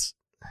yeah, it's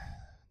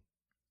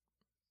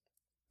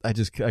I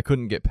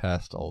couldn't get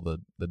past all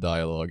the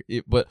dialogue.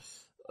 But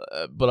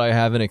I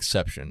have an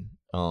exception.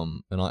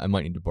 And I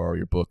might need to borrow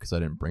your book because I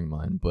didn't bring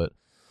mine. But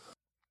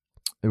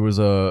there was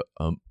a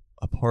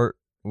part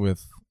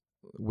with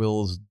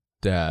Will's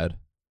dad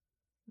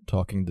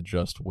talking to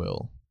just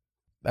Will.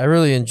 I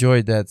really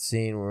enjoyed that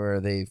scene where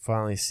they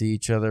finally see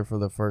each other for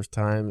the first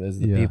time as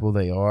the people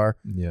they are.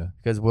 Yeah.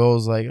 Because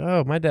Will's like,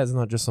 oh, my dad's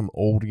not just some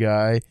old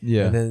guy.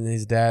 Yeah. And then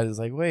his dad is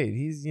like, wait,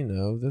 he's,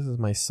 this is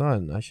my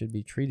son. I should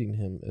be treating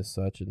him as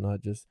such and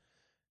not just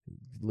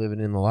living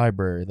in the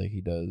library like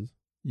he does.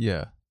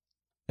 Yeah.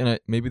 And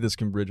maybe this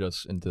can bridge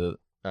us into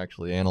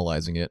actually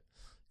analyzing it.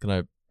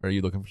 Are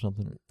you looking for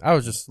something? I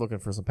was just looking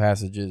for some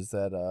passages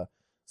that,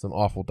 some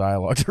awful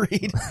dialogue to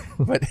read,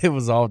 but it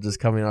was all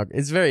just coming out.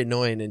 It's very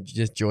annoying and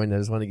just joined. I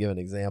just want to give an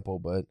example,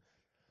 but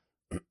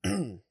I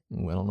don't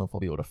know if I'll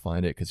be able to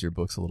find it because your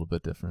book's a little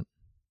bit different.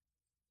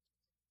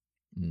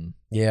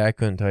 Yeah, I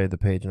couldn't tell you the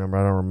page number.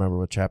 I don't remember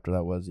what chapter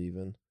that was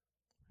even.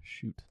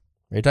 Shoot.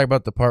 Are you talking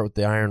about the part with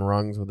the iron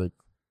rungs where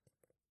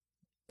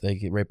they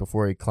get right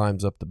before he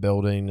climbs up the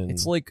building? And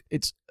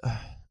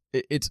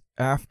it's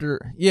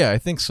after. Yeah, I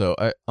think so.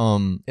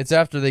 It's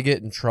after they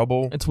get in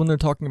trouble. It's when they're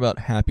talking about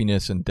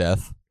happiness and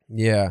death.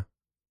 Yeah.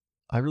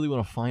 I really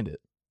want to find it.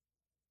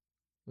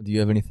 Do you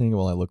have anything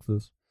while I look for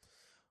this?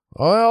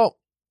 Well,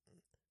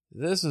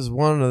 this is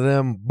one of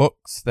them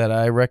books that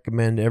I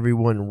recommend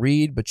everyone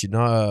read, but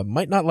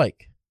might not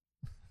like.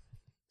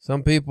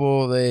 Some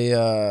people,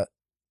 they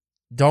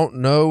don't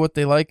know what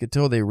they like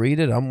until they read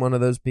it. I'm one of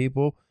those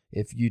people.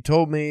 If you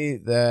told me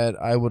that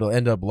I would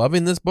end up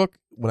loving this book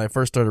when I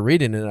first started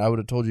reading it, I would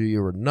have told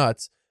you were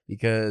nuts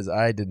because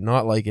I did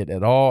not like it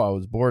at all. I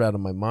was bored out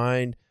of my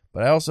mind,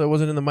 but I also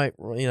wasn't in like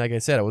I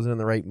said, I wasn't in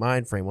the right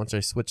mind frame. Once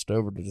I switched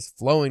over to just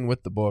flowing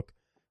with the book,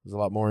 it was a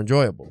lot more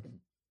enjoyable.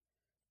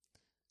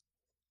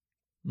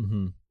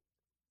 Mm-hmm.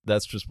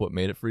 That's just what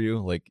made it for you,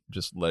 like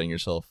just letting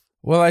yourself.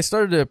 Well, I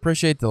started to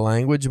appreciate the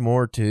language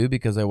more too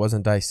because I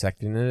wasn't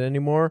dissecting it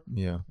anymore.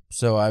 Yeah.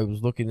 So I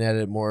was looking at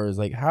it more as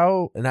like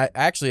how, and I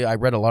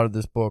read a lot of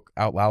this book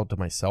out loud to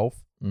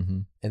myself,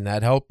 and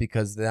that helped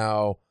because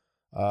now,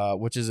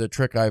 which is a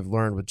trick I've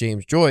learned with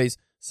James Joyce,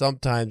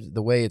 sometimes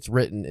the way it's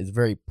written is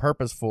very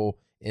purposeful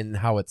in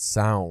how it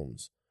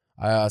sounds.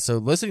 So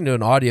listening to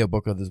an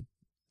audiobook of this,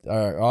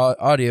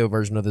 audio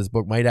version of this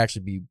book might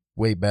actually be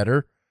way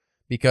better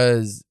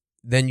because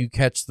then you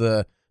catch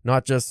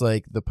not just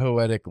like the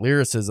poetic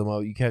lyricism,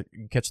 you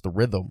catch the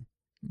rhythm.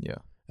 Yeah.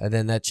 And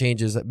then that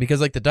changes because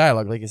like the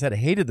dialogue, like I said, I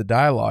hated the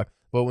dialogue,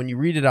 but when you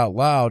read it out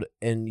loud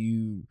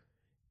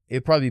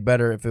it'd probably be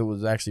better if it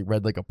was actually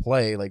read like a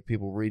play, like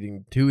people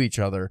reading to each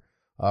other,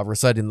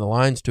 reciting the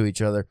lines to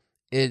each other.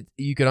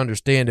 You could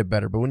understand it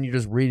better. But when you're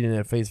just reading it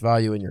at face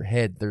value in your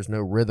head, there's no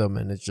rhythm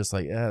and it's just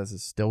like, this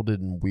is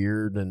stilted and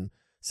weird and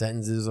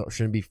sentences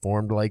shouldn't be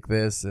formed like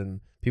this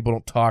and people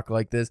don't talk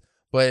like this.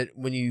 But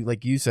when you,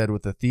 like you said,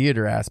 with the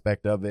theater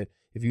aspect of it,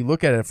 if you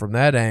look at it from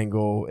that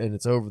angle and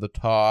it's over the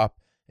top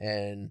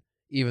and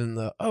even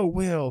the, oh,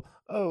 Will,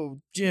 oh,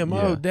 Jim,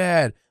 oh,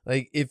 Dad,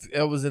 like if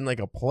it was in like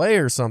a play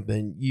or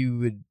something, you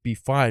would be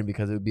fine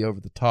because it would be over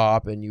the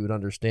top and you would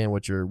understand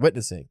what you're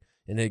witnessing.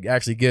 And it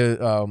actually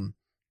gives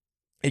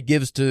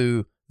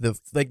to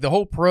the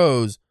whole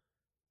prose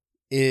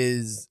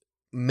is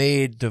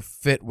made to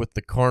fit with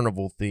the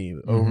carnival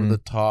theme, over the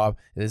top.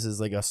 This is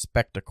like a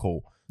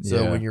spectacle.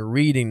 So when you're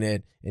reading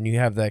it and you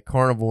have that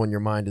carnival in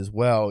your mind as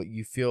well,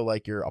 you feel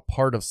like you're a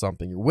part of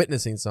something. You're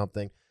witnessing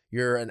something.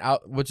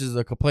 Which is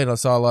a complaint I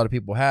saw a lot of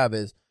people have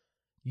is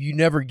you're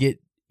never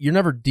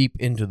deep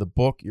into the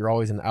book. You're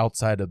always an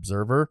outside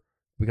observer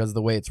because of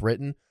the way it's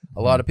written.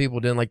 A lot of people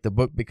didn't like the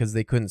book because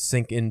they couldn't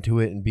sink into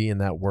it and be in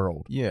that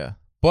world. Yeah.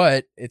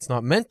 But it's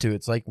not meant to.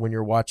 It's like when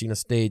you're watching a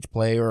stage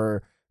play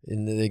or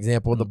in the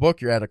example of the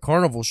book, you're at a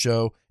carnival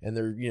show and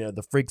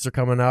the freaks are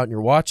coming out and you're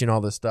watching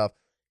all this stuff.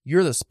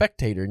 You're the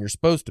spectator and you're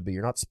supposed to be.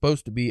 You're not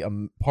supposed to be a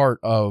part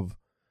of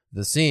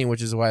the scene,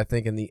 which is why I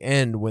think in the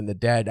end when the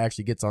dad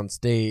actually gets on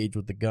stage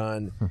with the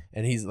gun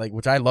and he's like,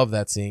 which I love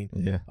that scene.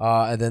 Yeah.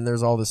 And then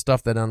there's all this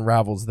stuff that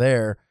unravels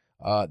there.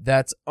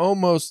 That's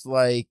almost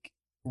like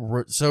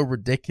so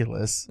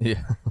ridiculous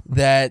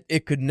that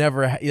it could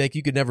never,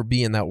 you could never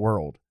be in that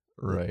world.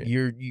 Right.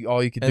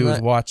 All you could do is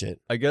watch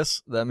it. I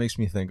guess that makes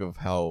me think of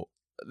how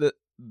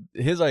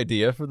his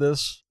idea for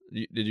this.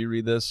 Did you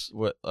read this?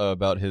 What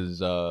about his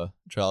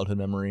childhood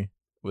memory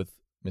with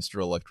Mr.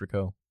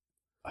 Electrico?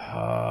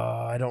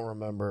 I don't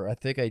remember. I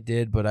think I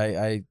did, but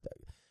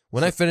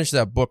when I finished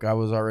that book, I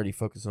was already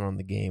focusing on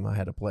the game I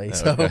had to play,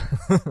 so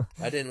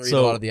I didn't read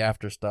a lot of the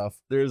after stuff.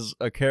 There's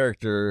a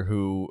character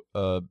who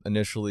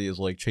initially is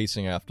like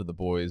chasing after the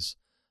boys,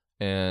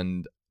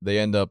 and they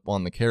end up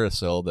on the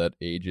carousel that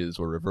ages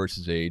or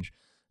reverses age,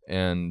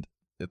 and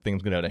the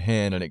things get out of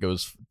hand and it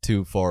goes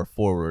too far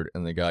forward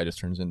and the guy just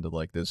turns into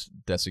like this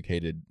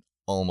desiccated,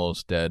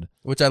 almost dead.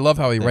 Which I love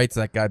how he writes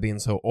that guy being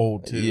so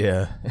old too.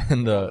 Yeah.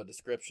 And the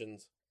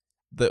descriptions.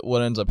 That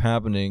what ends up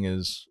happening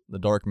is the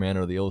Dark Man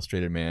or the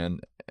Illustrated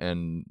Man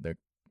and the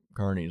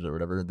carnies or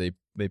whatever,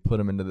 they put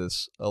him into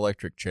this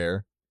electric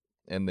chair,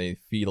 and they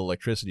feed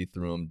electricity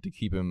through him to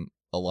keep him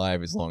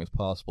alive as long as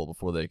possible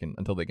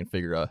until they can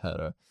figure out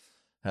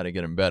how to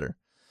get him better.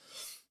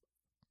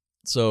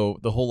 So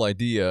the whole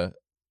idea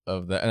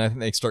of that, and I think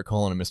they start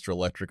calling him Mr.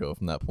 Electrico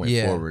from that point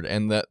forward,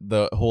 and that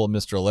the whole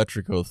Mr.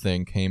 Electrico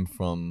thing came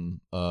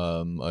from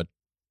a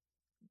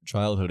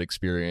childhood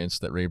experience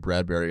that Ray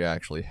Bradbury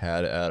actually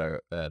had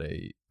at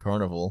a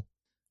carnival,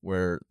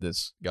 where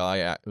this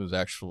guy was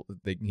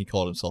he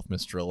called himself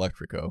Mr.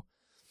 Electrico,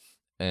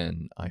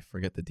 and I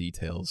forget the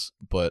details,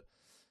 but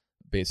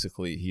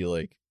basically he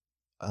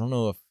I don't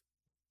know if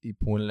he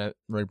pointed at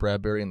Ray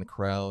Bradbury in the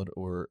crowd,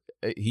 or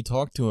he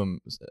talked to him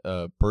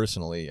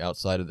personally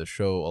outside of the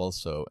show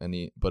also,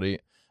 I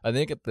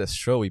think at this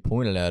show he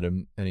pointed at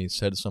him and he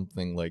said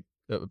something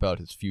about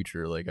his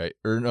future,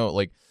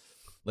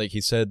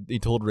 he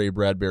told Ray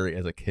Bradbury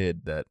as a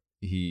kid that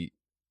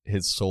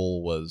his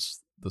soul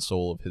was the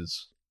soul of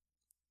his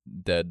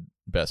dead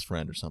best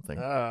friend or something.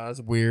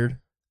 That's weird.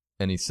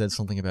 And he said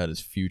something about his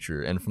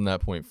future, and from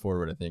that point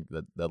forward, I think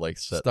that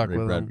set stuck Ray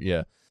with him.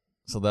 Yeah.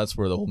 So that's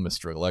where the whole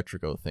Mr.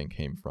 Electrico thing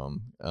came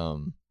from.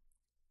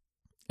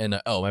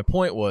 My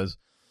point was,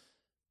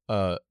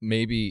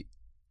 maybe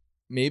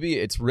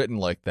it's written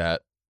like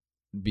that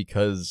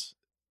because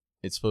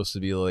it's supposed to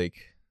be like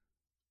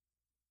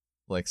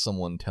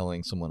someone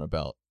telling someone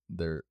about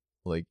their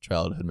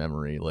childhood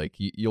memory.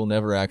 You'll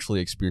never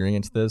actually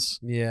experience this.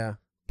 Yeah.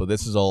 But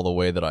this is all the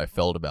way that I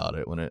felt about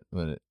it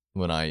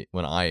when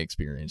I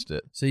experienced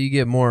it. So you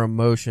get more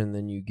emotion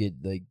than you get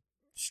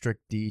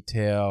strict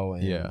detail.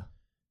 And Yeah.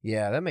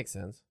 Yeah, that makes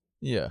sense.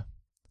 Yeah.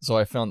 So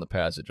I found the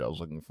passage I was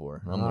looking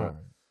for.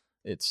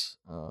 It's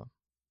a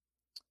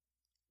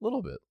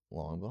little bit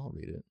long, but I'll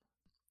read it.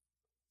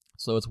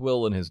 So it's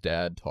Will and his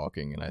dad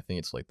talking, and I think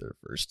it's their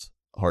first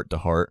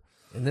heart-to-heart.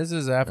 And this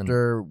is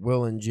after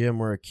Will and Jim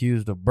were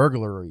accused of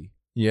burglary.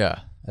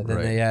 Yeah. And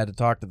then they had to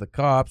talk to the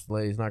cops. The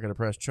lady's not going to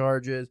press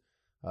charges.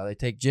 They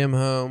take Jim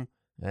home,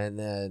 and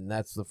then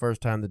that's the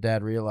first time the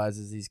dad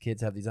realizes these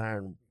kids have these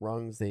iron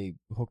rungs they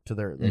hook to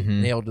they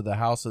nailed to the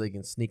house so they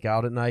can sneak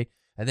out at night.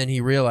 And then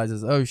he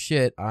realizes, oh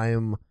shit,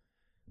 me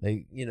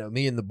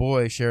and the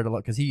boy shared a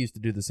lot, because he used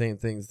to do the same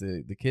things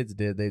the kids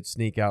did. They'd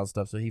sneak out and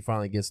stuff. So he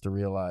finally gets to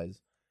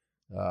realize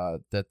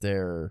that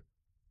they're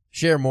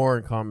share more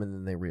in common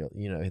than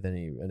than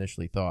he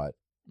initially thought.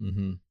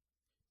 Mm-hmm.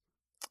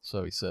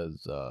 So he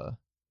says,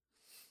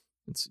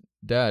 "It's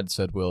Dad,"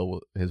 said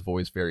Will, his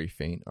voice very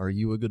faint. "Are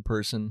you a good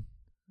person?"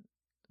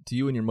 "To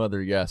you and your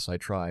mother, yes, I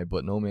try,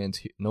 but no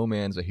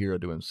man's a hero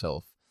to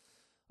himself.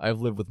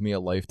 I've lived with me a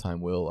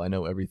lifetime, Will. I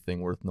know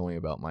everything worth knowing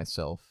about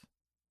myself."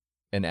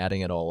 And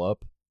adding it all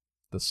up,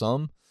 the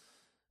sum,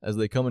 as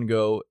they come and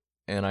go,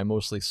 and I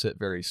mostly sit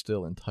very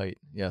still and tight.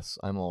 Yes,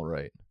 I'm all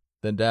right.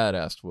 Then Dad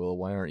asked Will,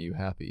 "Why aren't you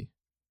happy?"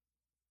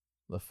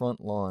 "The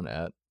front lawn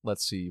at,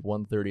 let's see,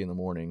 1:30 in the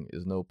morning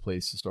is no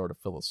place to start a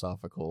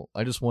philosophical.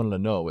 I just wanted to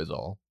know, is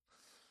all."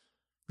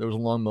 There was a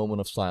long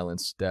moment of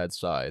silence. Dad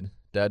sighed.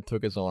 Dad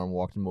took his arm,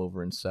 walked him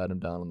over, and sat him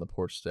down on the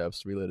porch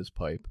steps, relit his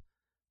pipe.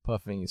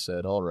 Puffing, he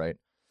said, "All right.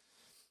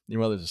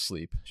 Your mother's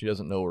asleep. She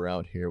doesn't know we're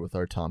out here with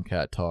our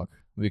tomcat talk.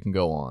 We can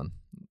go on.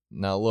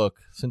 Now look,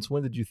 since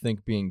when did you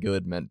think being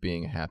good meant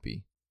being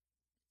happy?"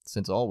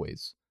 "Since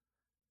always."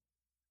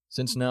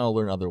 "Since now,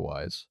 learn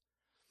otherwise.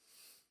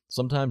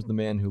 Sometimes the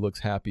man who looks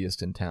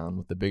happiest in town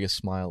with the biggest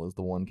smile is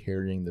the one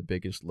carrying the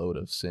biggest load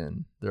of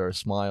sin. There are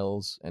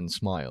smiles and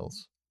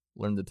smiles.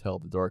 Learn to tell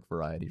the dark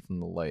variety from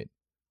the light.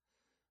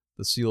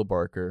 The seal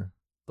barker,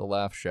 the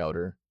laugh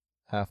shouter,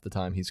 half the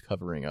time he's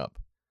covering up.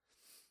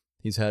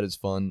 He's had his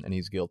fun and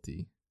he's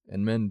guilty.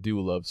 And men do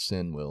love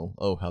sin, Will.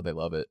 Oh, how they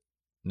love it.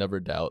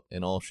 Never doubt,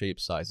 in all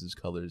shapes, sizes,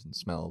 colors, and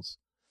smells.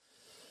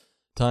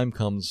 Time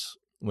comes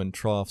when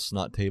troughs,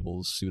 not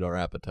tables, suit our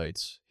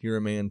appetites. Hear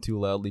a man too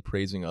loudly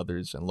praising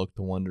others, and look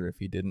to wonder if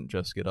he didn't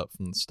just get up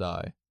from the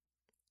sty.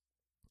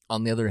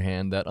 On the other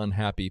hand, that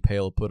unhappy,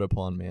 pale,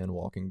 put-upon man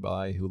walking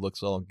by, who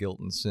looks all guilt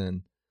and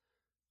sin,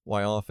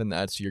 why, often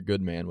that's your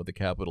good man with a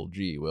capital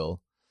G,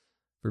 Will.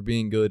 For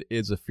being good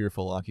is a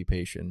fearful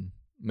occupation.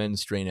 Men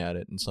strain at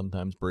it, and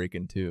sometimes break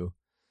in two.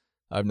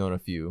 I've known a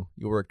few.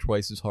 You work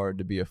twice as hard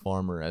to be a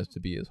farmer as to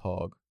be his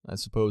hog. I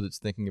suppose it's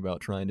thinking about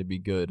trying to be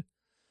good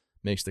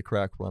makes the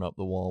crack run up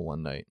the wall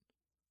one night.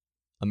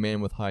 A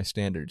man with high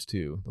standards,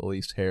 too. The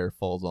least hair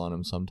falls on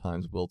him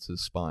sometimes wilts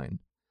his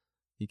spine.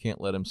 He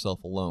can't let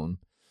himself alone.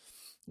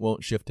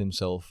 Won't shift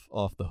himself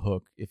off the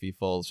hook if he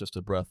falls just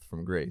a breath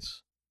from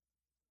grace."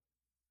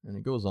 And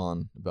it goes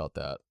on about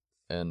that.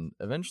 And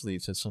eventually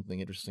it says something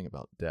interesting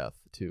about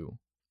death, too.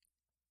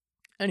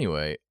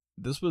 Anyway,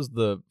 this was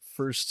the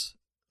first...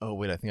 Oh,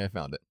 wait, I think I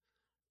found it.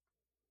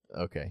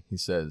 Okay, he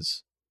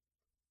says...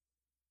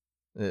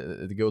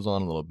 It goes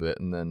on a little bit,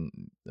 and then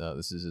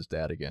this is his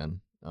dad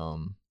again.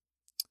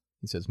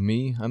 He says,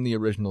 "Me, I'm the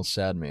original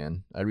sad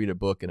man. I read a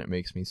book and it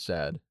makes me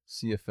sad.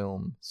 See a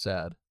film,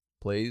 sad.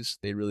 Plays,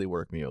 they really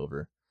work me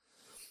over."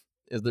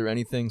 "Is there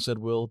anything," said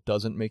Will,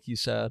 "doesn't make you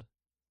sad?"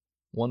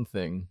 "One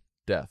thing,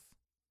 death."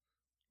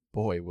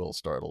 Boy, Will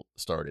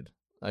started.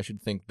 I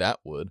should think that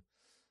would.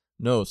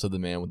 No, said the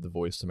man with the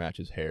voice to match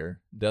his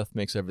hair. Death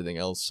makes everything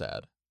else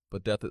sad,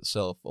 but death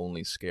itself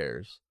only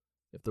scares.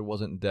 If there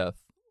wasn't death,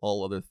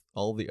 all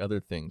the other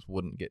things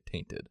wouldn't get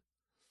tainted.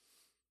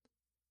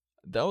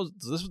 This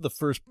was the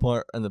first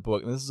part in the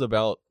book, and this is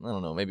about, I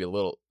don't know, maybe a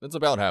little, it's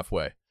about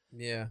halfway.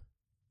 Yeah.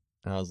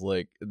 And I was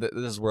like, this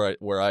is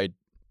where I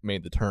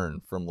made the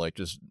turn from like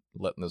just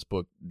letting this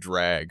book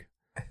drag.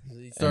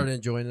 You started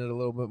enjoying it a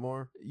little bit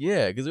more?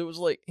 Yeah, because it was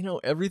like,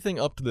 everything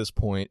up to this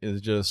point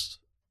is just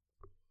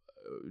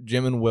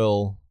Jim and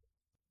Will,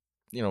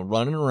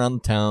 running around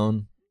the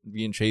town,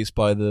 being chased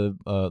by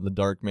the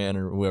Dark Man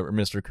or whoever,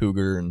 Mr.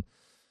 Cougar,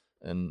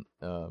 and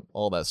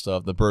all that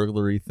stuff, the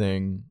burglary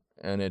thing,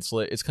 and it's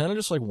kind of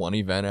just like one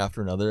event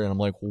after another, and I'm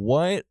like,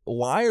 why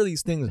are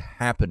these things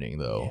happening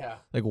though? Yeah.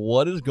 Like,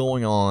 what is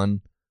going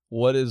on?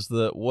 What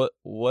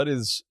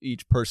is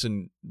each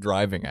person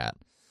driving at?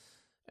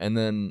 And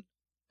then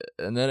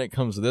it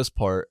comes to this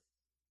part,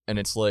 and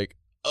it's like,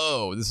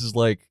 oh, this is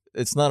like,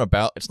 it's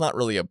not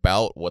really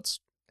about what's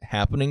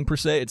happening per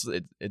se.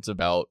 It's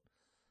about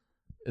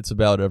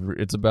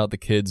the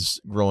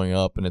kids growing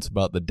up, and it's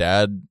about the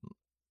dad,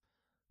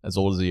 as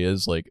old as he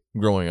is, like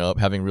growing up,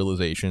 having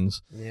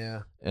realizations.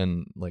 Yeah.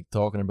 And like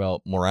talking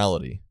about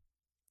morality.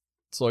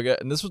 So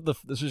this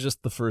was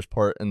just the first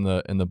part in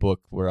the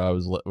book where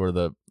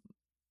the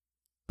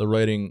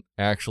writing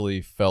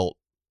actually felt,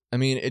 I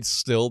mean, it's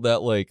still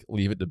that like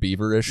Leave It to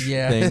Beaver-ish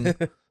thing.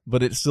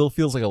 But it still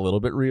feels like a little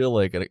bit real,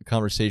 like a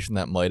conversation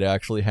that might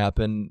actually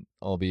happen,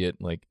 albeit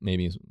like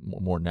maybe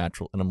more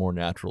natural.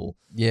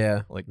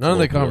 Yeah. Like none of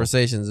the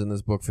conversations in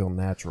this book feel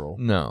natural.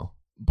 No,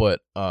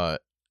 but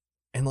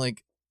and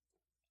like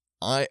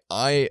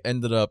I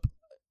ended up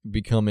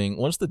becoming,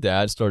 once the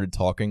dad started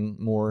talking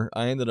more,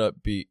 I ended up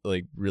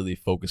really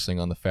focusing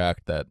on the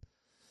fact that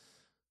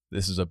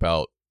this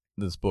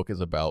book is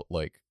about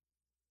like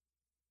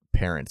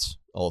parents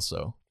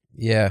also.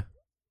 Yeah.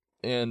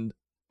 And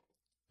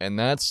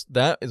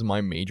that is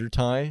my major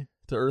tie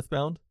to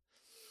Earthbound,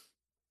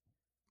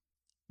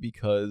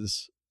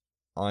 because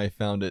I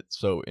found it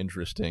so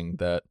interesting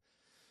that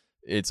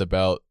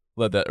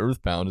that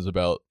Earthbound is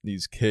about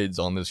these kids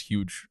on this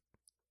huge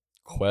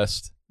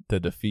quest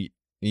to defeat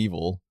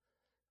evil,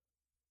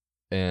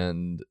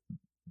 and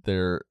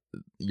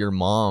your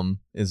mom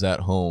is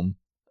at home,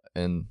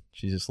 and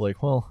she's just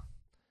like, well,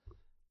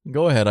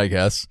 go ahead, I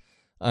guess.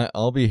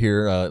 I'll be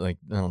here, I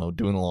don't know,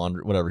 doing the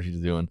laundry, whatever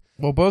she's doing.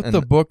 Well, both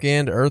the book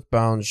and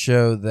Earthbound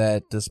show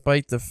that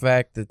despite the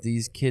fact that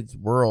these kids'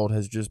 world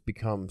has just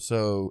become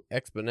so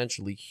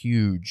exponentially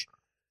huge,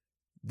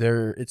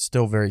 it's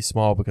still very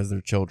small because they're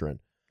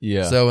children.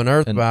 Yeah. So in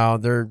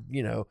Earthbound, they're,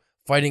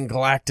 fighting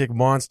galactic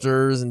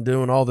monsters and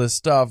doing all this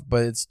stuff,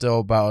 but it's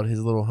still about his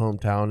little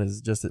hometown, is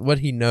just what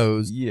he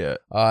knows. Yeah.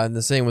 And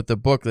the same with the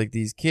book, like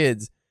these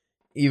kids,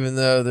 even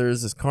though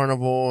there's this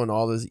carnival and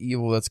all this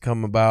evil that's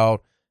come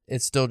about,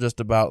 it's still just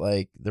about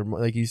like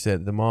you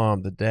said, the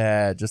mom, the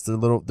dad, just their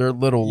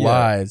little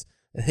lives.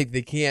 I think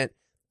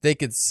they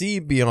could see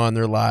beyond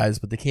their lives,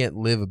 but they can't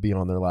live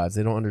beyond their lives.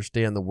 They don't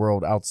understand the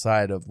world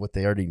outside of what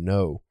they already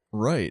know.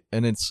 Right.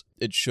 And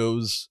it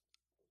shows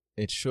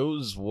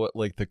what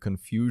like the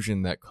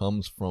confusion that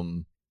comes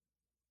from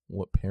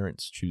what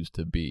parents choose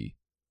to be.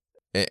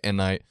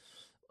 And I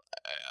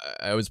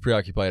was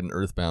preoccupied in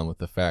Earthbound with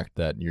the fact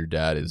that your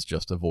dad is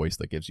just a voice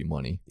that gives you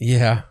money.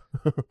 Yeah.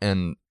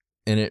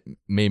 and it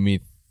made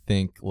me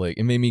think, like,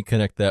 it made me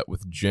connect that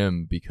with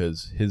Jim,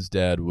 because his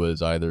dad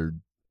was either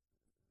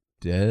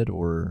dead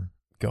or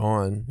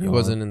gone. He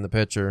wasn't in the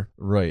picture.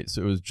 Right.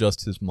 So it was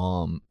just his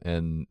mom,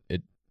 and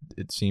it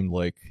seemed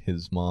like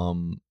his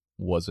mom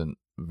wasn't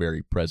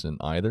very present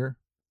either,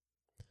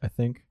 I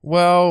think.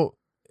 Well,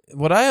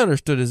 what I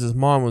understood is his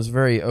mom was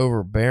very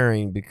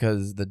overbearing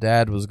because the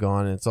dad was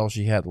gone and it's all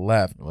she had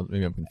left. Well,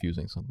 maybe I'm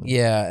confusing something.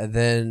 Yeah, and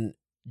then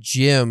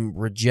Jim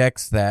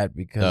rejects that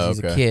because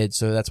he's a kid,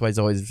 so that's why he's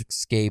always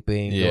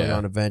escaping, going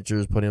on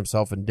adventures, putting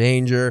himself in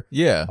danger,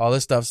 all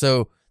this stuff.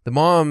 So the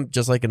mom,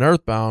 just like in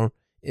Earthbound,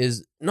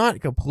 is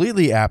not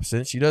completely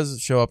absent. She does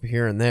show up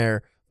here and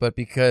there, but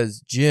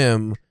because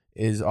Jim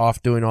is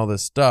off doing all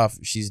this stuff,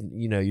 she's,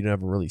 you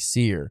never really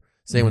see her.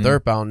 Same with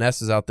Earthbound. Ness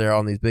is out there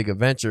on these big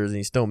adventures, and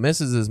he still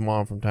misses his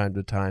mom from time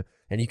to time,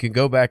 and you can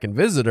go back and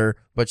visit her,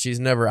 but she's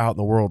never out in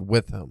the world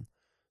with him.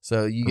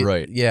 So you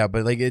get, yeah,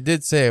 but like it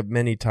did say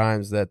many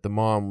times that the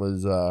mom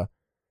was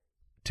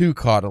too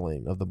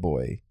coddling of the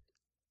boy.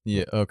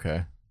 Yeah,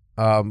 okay.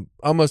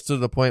 Almost to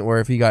the point where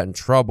if he got in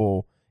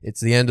trouble,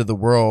 it's the end of the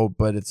world,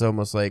 but it's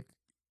almost like,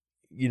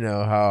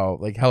 how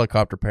like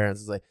helicopter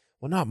parents is like,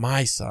 well, not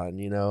my son,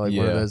 like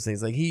one of those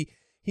things. Like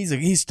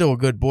he's still a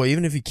good boy.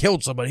 Even if he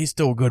killed somebody, he's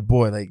still a good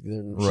boy. Like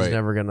she's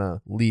never going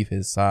to leave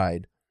his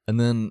side. And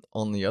then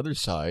on the other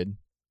side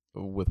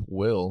with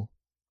Will,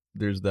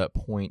 there's that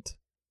point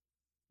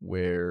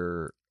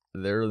where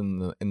they're in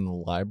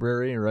the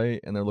library, right?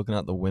 And they're looking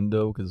out the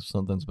window because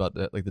something's about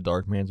to, like the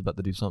Dark Man's about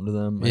to do something to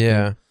them. I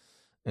think.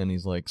 And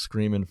he's like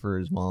screaming for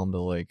his mom to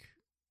like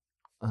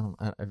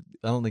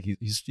don't think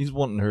he's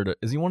wanting her to.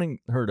 Is he wanting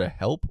her to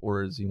help,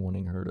 or is he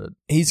wanting her to?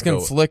 He's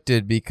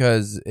conflicted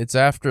because it's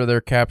after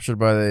they're captured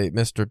by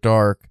Mr.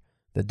 Dark.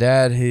 The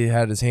dad, he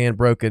had his hand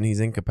broken.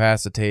 He's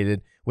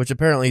incapacitated, which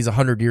apparently he's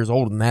 100 years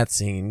old in that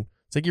scene.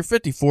 It's like, you're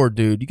 54,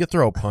 dude. You could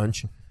throw a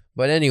punch.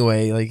 But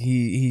anyway, like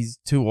he's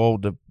too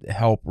old to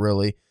help,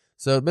 really.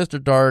 So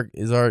Mr. Dark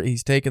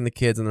he's taking the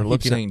kids, and they're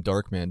looking. Saying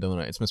Dark Man, don't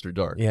I? It's Mr.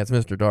 Dark. Yeah, it's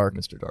Mr. Dark.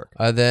 Mr. Dark.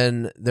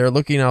 Then they're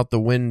looking out the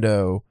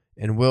window,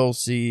 and Will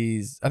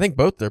sees, I think,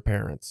 both their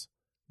parents,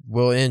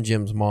 Will and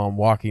Jim's mom,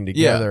 walking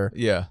together.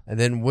 Yeah. And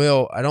then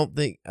Will, I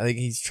think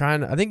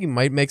he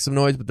might make some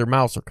noise, but their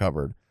mouths are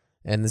covered.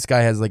 And this guy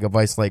has like a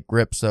vice-like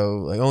grip, so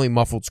like only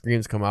muffled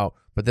screams come out.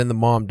 But then the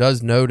mom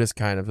does notice,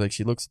 kind of like,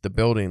 she looks at the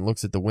building,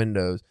 looks at the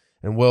windows,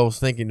 and Will's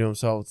thinking to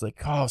himself, it's like,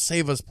 oh,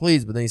 save us,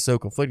 please. But then he's so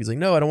conflicted. He's like,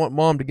 no, I don't want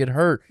mom to get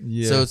hurt.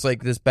 Yeah. So it's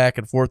like this back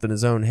and forth in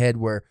his own head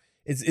where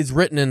it's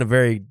written in a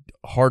very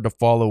hard to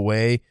follow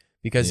way,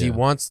 because he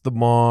wants the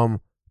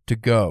mom to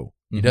go.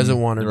 He doesn't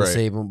want her to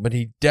save him, but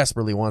he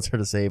desperately wants her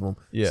to save him.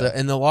 Yeah. So,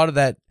 and a lot of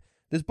that,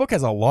 this book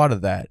has a lot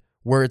of that,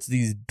 where it's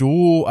these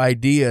dual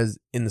ideas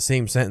in the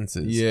same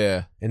sentences.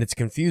 Yeah. And it's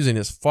confusing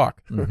as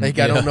fuck. Like,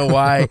 I don't know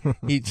why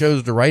he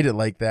chose to write it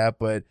like that,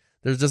 but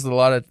there's just a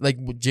lot of, like,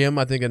 Jim,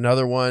 I think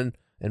another one,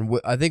 and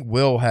I think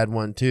Will had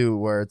one too,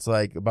 where it's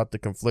like about the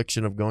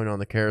confliction of going on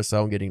the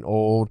carousel and getting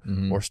old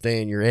or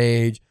staying your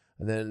age.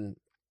 And then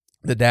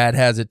the dad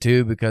has it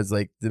too, because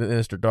like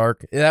Mr.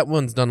 Dark, that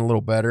one's done a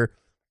little better.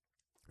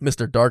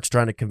 Mr. Dark's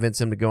trying to convince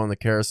him to go on the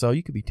carousel.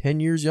 You could be 10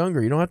 years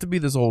younger. You don't have to be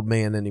this old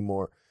man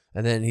anymore.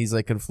 And then he's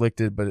like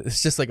conflicted, but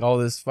it's just like all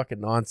this fucking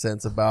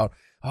nonsense about,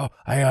 oh,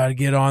 I gotta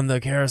get on the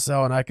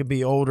carousel and I can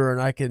be older and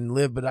I can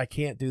live, but I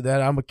can't do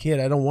that. I'm a kid.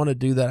 I don't want to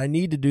do that. I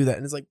need to do that.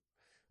 And it's like,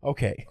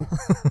 okay,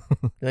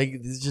 like,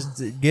 it's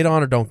just get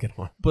on or don't get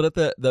on. But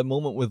at that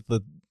moment with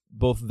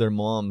both of their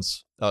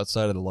moms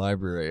outside of the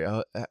library,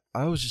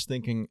 I was just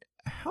thinking,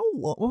 how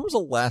long? When was the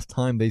last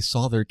time they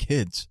saw their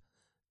kids?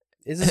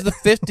 This is the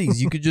 50s.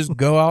 You could just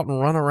go out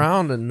and run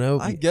around and know.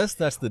 I guess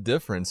that's the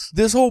difference.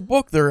 This whole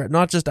book, they're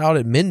not just out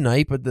at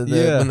midnight, but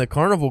when the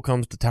carnival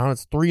comes to town,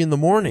 it's 3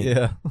 a.m.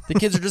 Yeah. The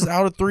kids are just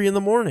out at 3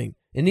 a.m.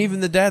 And even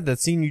the dad, that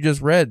scene you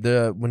just read,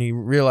 when he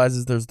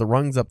realizes there's the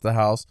rungs up the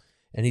house,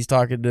 and he's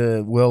talking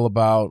to Will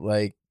about,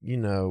 like, you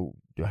know,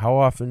 how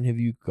often have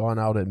you gone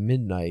out at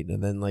midnight?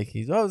 And then, like,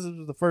 this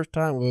is the first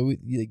time. Well,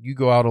 you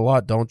go out a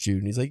lot, don't you?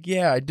 And he's like,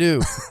 yeah, I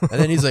do. And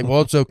then he's like,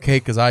 well, it's okay,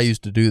 because I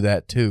used to do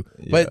that too.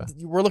 Yeah. But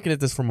we're looking at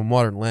this from a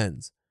modern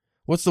lens.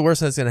 What's the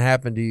worst that's going to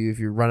happen to you if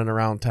you're running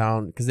around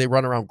town? Because they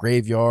run around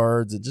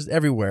graveyards and just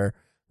everywhere,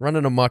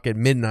 running amok at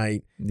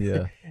midnight.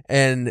 Yeah.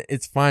 And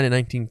it's fine in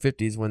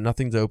 1950s when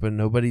nothing's open,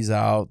 nobody's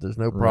out, there's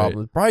no problems.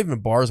 Right. Probably even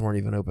bars weren't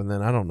even open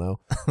then, I don't know.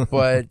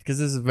 But because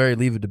this is very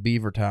Leave It to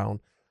Beaver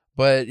town.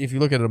 But if you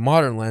look at a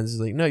modern lens,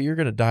 it's like, no, you're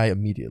going to die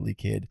immediately,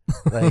 kid.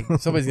 Like,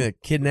 somebody's going to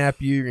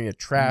kidnap you, you're going to get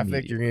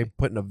trafficked, you're going to get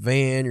put in a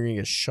van, you're going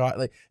to get shot.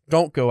 Like,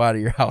 don't go out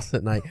of your house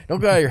at night. Don't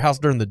go out of your house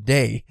during the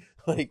day.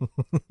 Like,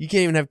 you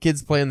can't even have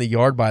kids play in the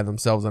yard by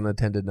themselves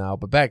unattended now.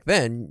 But back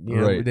then, you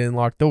know, we didn't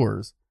lock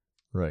doors.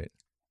 Right.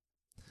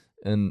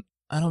 And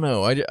I don't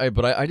know.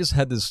 I just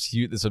had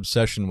this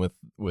obsession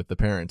with the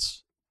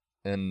parents.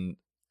 And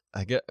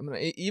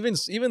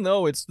even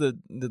though it's the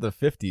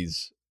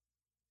 50s,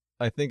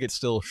 I think it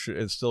still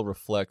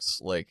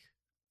reflects, like,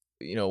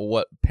 you know,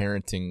 what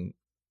parenting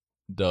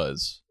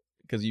does,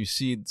 because you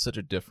see such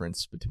a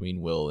difference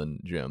between Will and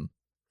Jim,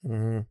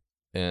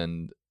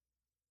 and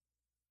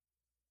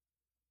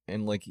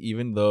like,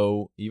 even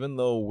though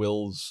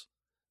Will's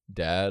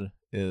dad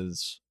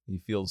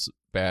he feels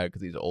bad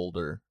because he's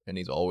older and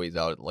he's always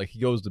out, like, he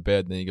goes to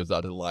bed and then he goes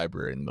out to the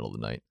library in the middle of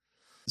the night,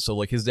 so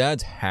like his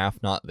dad's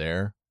half not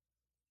there,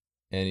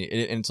 and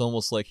it's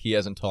almost like he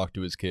hasn't talked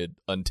to his kid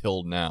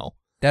until now.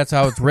 That's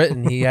how it's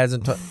written. He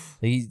hasn't.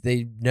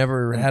 They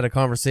never had a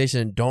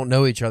conversation and don't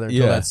know each other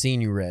until that scene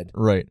you read.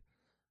 Right.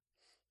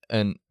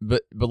 And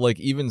but like,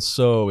 even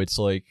so, it's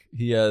like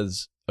he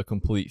has a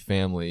complete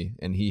family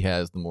and he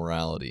has the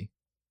morality,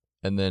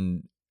 and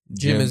then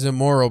Jim is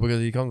immoral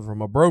because he comes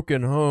from a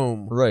broken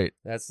home. Right.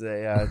 That's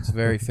it's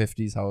very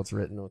 50s how it's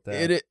written with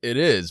that. It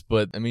is,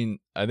 but I mean,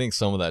 I think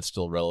some of that's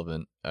still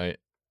relevant.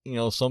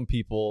 Some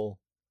people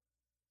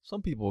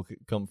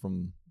come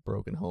from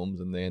broken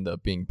homes and they end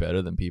up being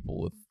better than people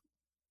with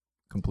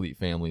complete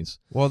families.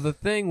 Well, the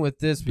thing with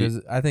this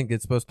is, I think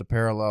it's supposed to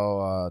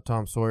parallel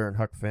Tom Sawyer and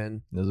Huck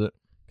Finn. Is it?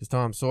 Because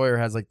Tom Sawyer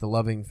has, like, the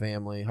loving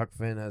family. Huck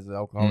Finn has the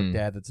alcoholic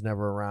dad that's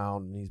never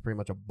around, and he's pretty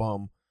much a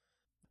bum.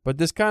 But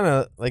this kind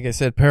of, like I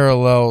said,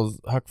 parallels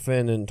Huck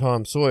Finn and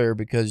Tom Sawyer,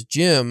 because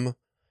Jim,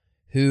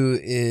 who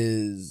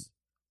is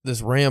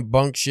this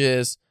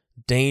rambunctious,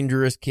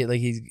 dangerous kid,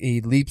 like,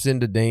 he leaps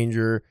into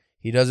danger.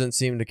 He doesn't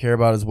seem to care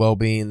about his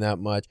well-being that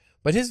much.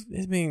 But his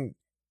being,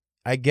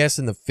 I guess,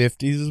 in the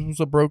 50s was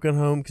a broken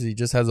home because he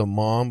just has a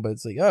mom. But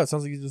it's like, it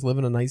sounds like he's just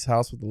living in a nice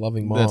house with a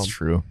loving mom. That's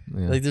true.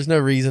 Yeah. Like, there's no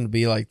reason to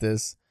be like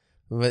this.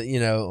 But,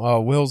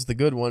 Will's the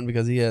good one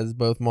because he has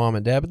both mom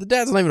and dad. But the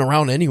dad's not even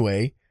around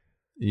anyway.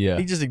 Yeah.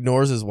 He just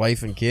ignores his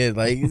wife and kid.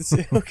 Like, it's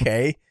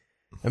okay.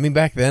 I mean,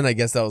 back then, I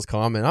guess that was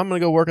common. I'm going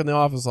to go work in the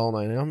office all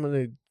night. I'm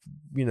going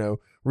to,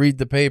 read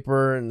the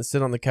paper and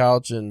sit on the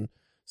couch and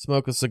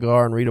smoke a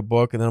cigar and read a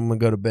book, and then I'm going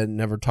to go to bed and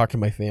never talk to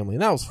my family.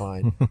 And that was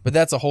fine. But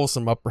that's a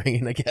wholesome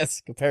upbringing, I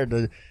guess, compared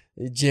to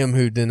Jim,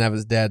 who didn't have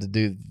his dad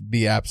to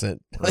be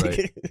absent. Like,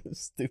 Right.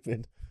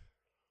 Stupid.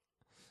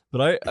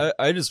 But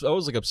I was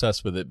like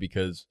obsessed with it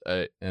because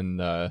I haven't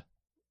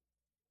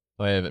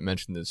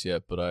mentioned this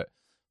yet, but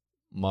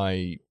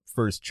my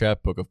first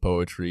chapbook of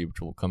poetry,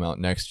 which will come out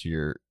next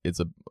year, it's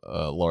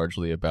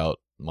largely about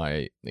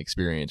my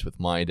experience with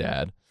my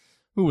dad,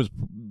 who was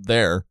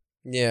there,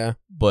 Yeah.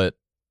 but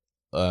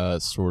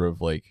sort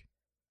of like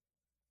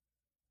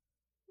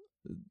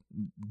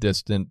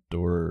distant,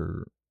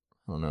 or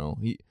I don't know.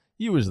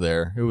 He was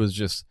there. It was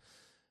just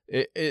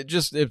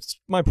it's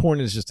my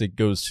point is just it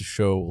goes to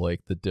show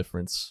like the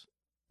difference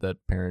that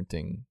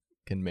parenting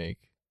can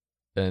make,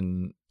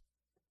 and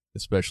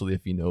especially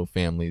if you know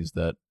families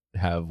that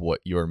have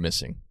what you're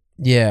missing.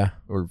 Yeah.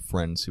 Or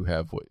friends who've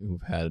had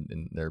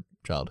in their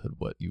childhood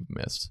what you've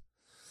missed.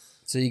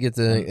 So you get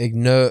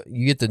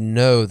to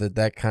know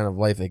that kind of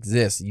life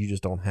exists. You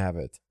just don't have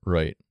it.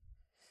 Right.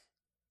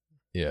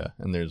 Yeah,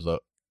 and there's like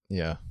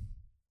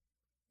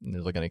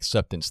an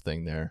acceptance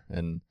thing there,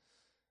 and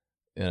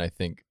I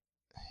think,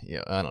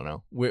 I don't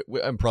know.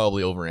 I'm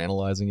probably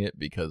overanalyzing it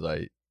because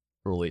I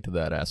relate to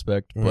that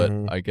aspect, but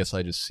I guess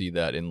I just see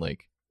that in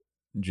like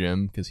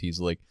Jim, because he's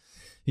like,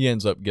 he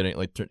ends up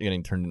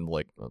getting turned into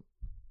like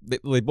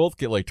they both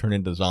get like turned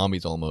into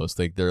zombies almost.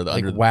 Like they're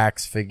like under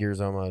wax figures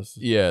almost.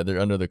 Yeah, they're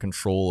under the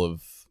control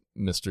of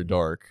Mr.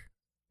 Dark,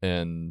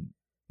 and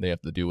they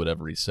have to do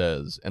whatever he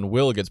says. And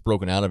Will gets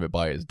broken out of it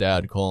by his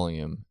dad calling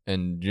him,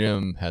 and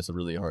Jim has a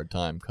really hard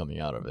time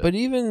coming out of it. But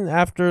even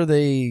after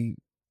they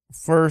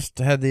first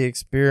had the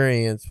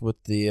experience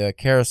with the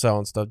carousel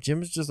and stuff,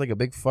 Jim's just like a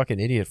big fucking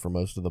idiot for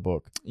most of the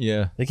book.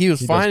 Yeah, like he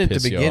was fine at the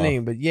piss you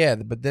beginning,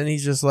 but then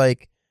he's just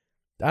like,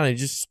 I don't know,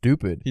 he's just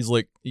stupid. He's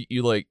like,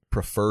 you like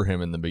prefer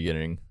him in the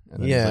beginning,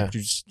 and then he's like,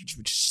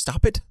 just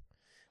stop it.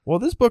 Well,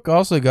 this book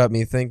also got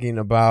me thinking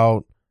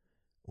about,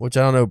 which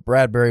I don't know,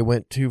 Bradbury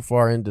went too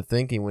far into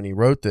thinking when he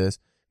wrote this,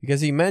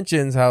 because he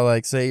mentions how,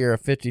 like, say you're a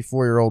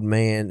 54-year-old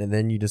man and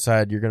then you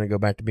decide you're going to go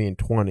back to being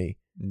 20.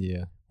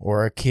 Yeah.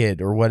 Or a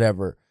kid or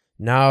whatever.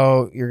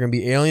 Now you're going to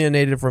be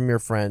alienated from your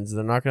friends.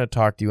 They're not going to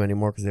talk to you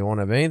anymore because they won't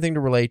have anything to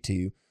relate to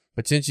you.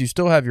 But since you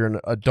still have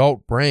your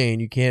adult brain,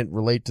 you can't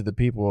relate to the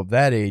people of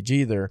that age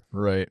either.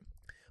 Right.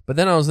 But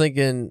then I was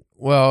thinking,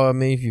 well, I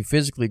mean, if you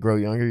physically grow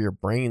younger, your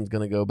brain's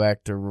going to go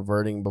back to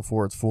reverting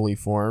before it's fully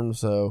formed.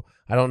 So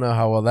I don't know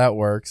how well that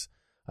works.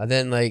 And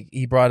then, like,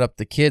 he brought up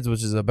the kids,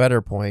 which is a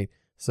better point.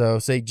 So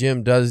say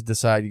Jim does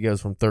decide he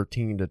goes from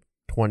 13 to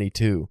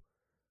 22.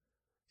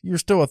 You're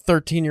still a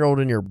 13-year-old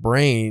in your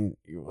brain.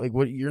 Like,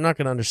 what? You're not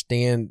going to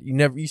understand.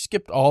 You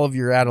skipped all of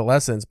your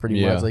adolescence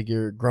pretty much. Like,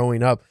 you're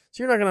growing up.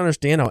 So you're not going to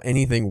understand how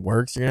anything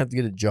works. You're going to have to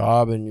get a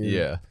job, and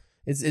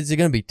it's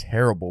going to be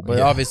terrible.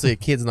 But obviously a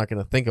kid's not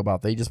going to think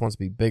about that. He just wants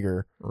to be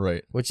bigger.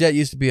 Right. Which that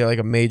used to be like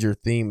a major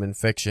theme in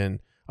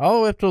fiction all the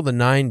way up till the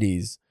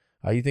 90s.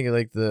 You think of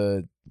like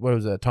what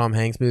was that, Tom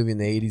Hanks movie in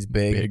the 80s,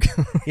 Big?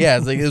 Yeah,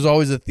 it's like there's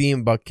always a theme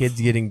about kids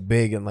getting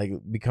big and like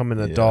becoming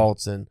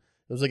adults, and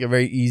it was like a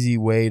very easy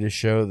way to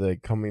show the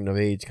coming of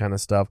age kind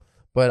of stuff.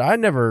 But I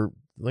never,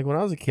 like when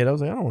I was a kid, I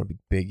was like, I don't want to be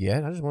big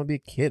yet. I just want to be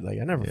a kid. Like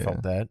I never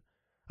felt that.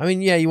 I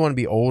mean, yeah, you want to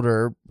be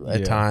older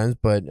at times,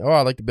 but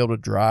I'd like to be able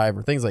to drive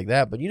or things like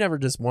that. But you never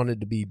just wanted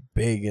to be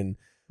big and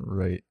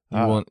right.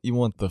 You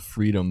want the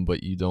freedom,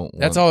 but you don't.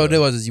 That's all it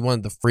was. Is you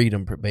wanted the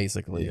freedom,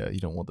 basically. Yeah, you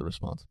don't want the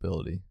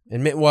responsibility.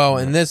 And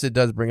in this, it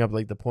does bring up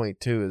like the point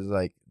too, is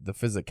like the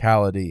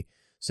physicality.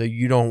 So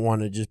you don't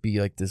want to just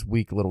be like this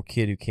weak little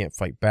kid who can't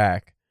fight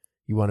back.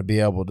 You want to be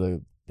able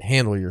to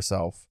handle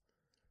yourself,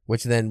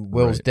 which then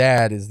Will's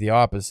dad is the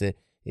opposite.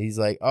 He's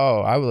like, oh,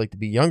 I would like to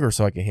be younger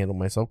so I can handle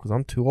myself because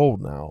I'm too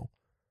old now.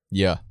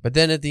 Yeah. But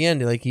then at the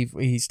end, like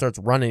he starts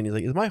running. He's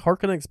like, is my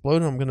heart going to explode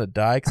and I'm going to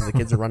die because the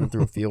kids are running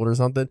through a field or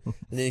something? And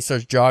then he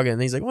starts jogging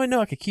and he's like, oh, I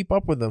know, I could keep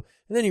up with them.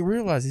 And then he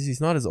realizes he's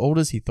not as old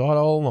as he thought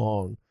all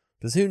along.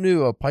 Because who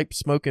knew a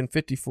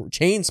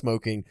chain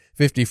smoking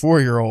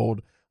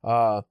 54-year-old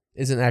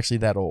isn't actually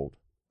that old.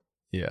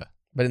 Yeah.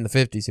 But in the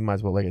 50s, he might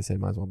as well, like I said,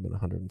 might as well have been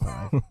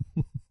 105.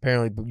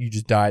 Apparently, you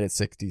just died at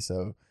 60,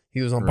 so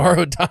he was on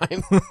borrowed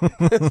time.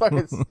 That's one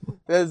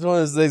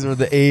of those things where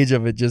the age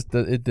of it just,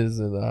 it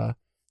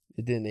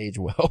didn't age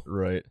well.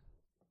 Right.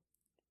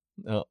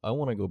 Now, I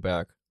want to go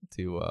back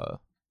to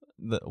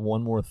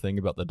one more thing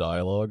about the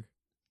dialogue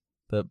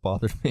that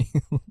bothered me.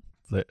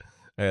 I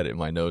had it in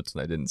my notes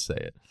and I didn't say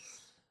it.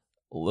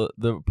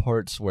 The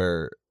parts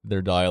where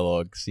their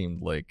dialogue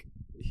seemed like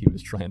he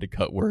was trying to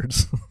cut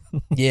words.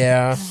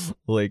 Yeah.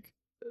 Like,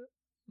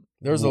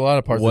 there was a lot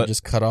of parts that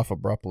just cut off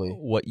abruptly.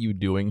 What you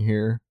doing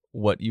here?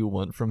 What you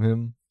want from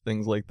him?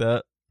 Things like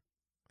that.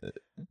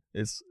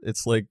 It's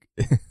like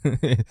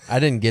I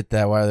didn't get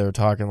that why they were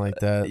talking like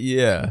that.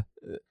 Yeah,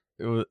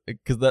 it was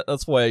because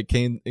that's why it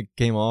came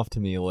off to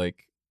me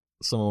like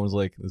someone was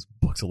like, "This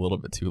book's a little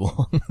bit too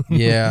long."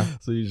 Yeah.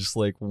 So you're just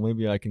like, well,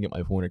 maybe I can get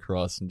my point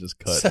across and just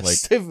cut. So Like,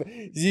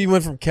 stupid. You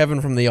went from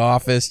Kevin from The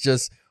Office,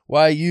 just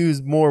why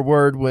use more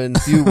word when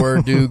few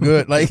word do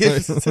good? Like,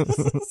 it's so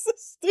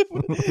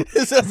stupid.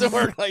 This doesn't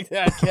work like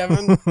that,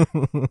 Kevin.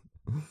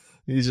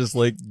 he's just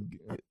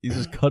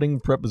cutting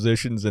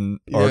prepositions and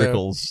Yeah.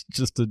 articles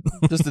just to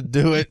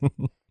do it.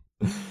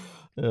 Yeah,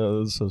 that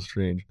was so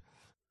strange.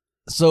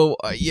 So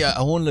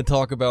I wanted to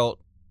talk about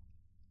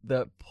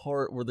that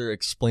part where they're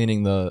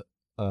explaining the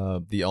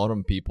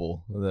autumn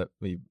people that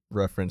we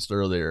referenced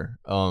earlier.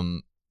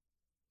 When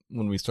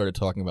we started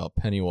talking about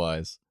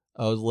Pennywise,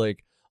 I was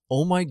like,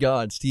 oh my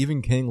God,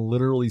 Stephen King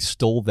literally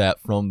stole that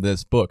from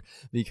this book,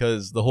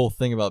 because the whole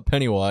thing about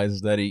Pennywise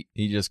is that he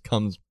just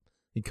comes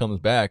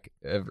back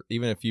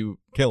even if you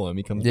kill him,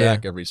 he comes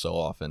back every so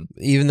often.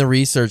 Even the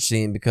research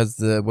scene, because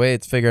the way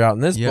it's figured out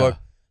in this book,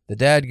 the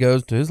dad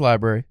goes to his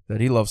library that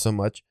he loves so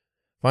much,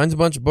 finds a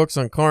bunch of books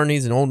on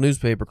carnies and old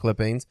newspaper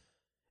clippings,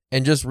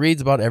 and just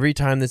reads about every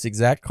time this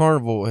exact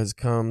carnival has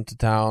come to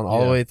town,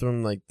 all the way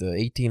from like the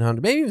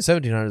 1800s, maybe even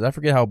 1700s. I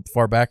forget how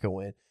far back it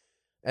went.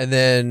 And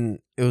then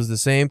it was the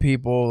same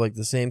people, like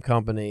the same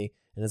company,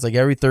 and it's like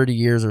every 30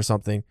 years or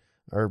something,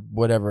 or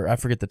whatever. I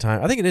forget the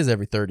time. I think it is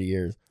every 30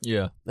 years.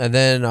 Yeah. And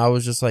then I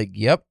was just like,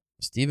 yep,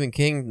 Stephen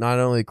King not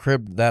only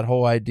cribbed that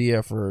whole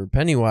idea for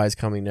Pennywise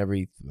coming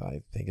every,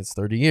 I think it's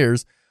 30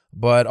 years,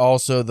 but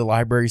also the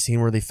library scene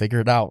where they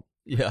figure it out.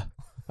 Yeah.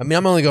 I mean,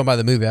 I'm only going by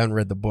the movie. I haven't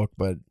read the book,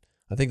 but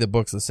I think the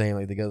book's the same.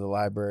 Like, they go to the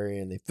library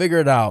and they figure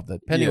it out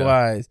that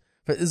Pennywise.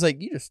 But it's like,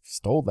 you just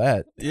stole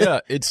that. Yeah,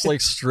 it's like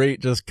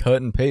straight just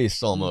cut and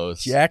paste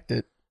almost. Jacked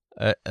it.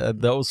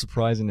 That was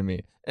surprising to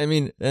me. I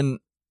mean, and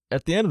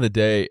at the end of the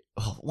day,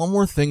 one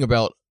more thing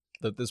about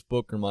that this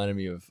book reminded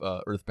me of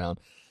Earthbound.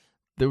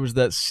 There was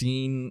that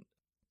scene.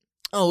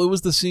 Oh, it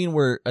was the scene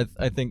where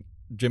I think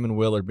Jim and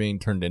Will are being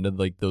turned into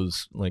like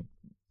those like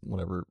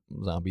whatever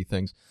zombie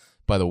things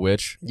by the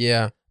witch.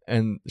 Yeah.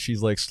 And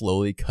she's like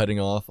slowly cutting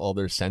off all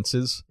their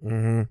senses.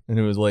 Mm-hmm. And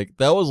it was like,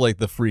 that was like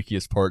the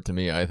freakiest part to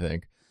me, I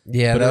think.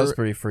 Yeah, But that was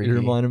pretty freaky. It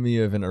reminded me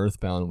of an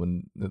Earthbound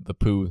when the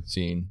poo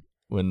scene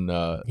when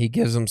he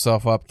gives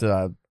himself up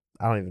to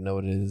I don't even know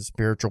what it is,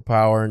 spiritual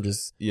power, and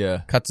just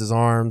cuts his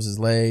arms, his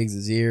legs,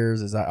 his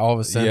ears, all of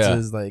his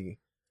senses. Like,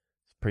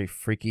 it's pretty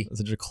freaky. It's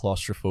such a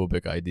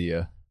claustrophobic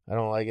idea. I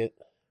don't like it.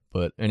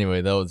 But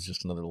anyway, that was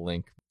just another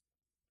link.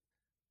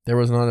 There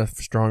was not a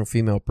strong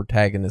female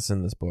protagonist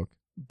in this book.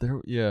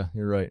 Yeah,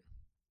 you're right.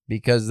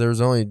 Because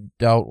there's only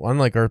doubt,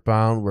 unlike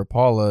Earthbound, where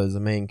Paula is the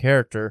main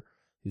character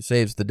who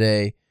saves the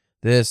day.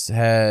 This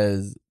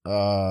has,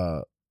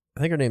 I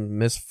think her name is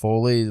Miss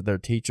Foley, their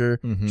teacher.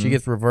 Mm-hmm. She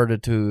gets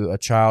reverted to a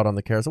child on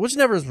the carousel, which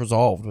never is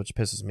resolved, which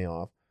pisses me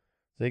off.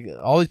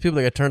 All these people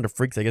that got turned to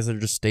freaks, I guess they're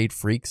just stayed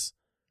freaks.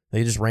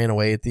 They just ran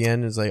away at the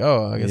end. It's like,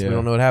 oh, I guess we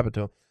don't know what happened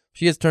to them.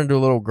 She gets turned to a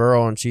little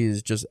girl, and she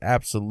is just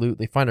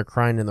absolutely, find her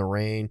crying in the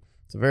rain.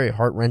 It's a very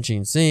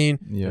heart-wrenching scene.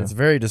 Yeah. It's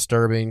very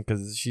disturbing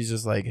because she's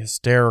just like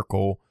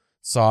hysterical,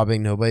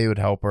 sobbing. Nobody would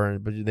help her,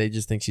 but they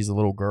just think she's a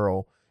little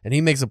girl. And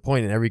he makes a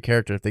point in every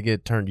character, if they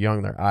get turned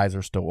young, their eyes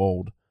are still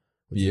old.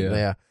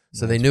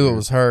 So they knew it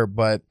was her,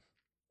 but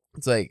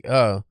it's like,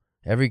 oh,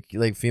 every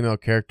like female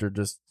character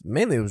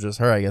mainly it was just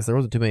her, I guess. There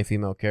wasn't too many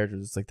female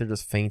characters. It's like they're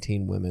just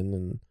fainting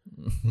women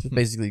and just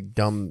basically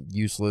dumb,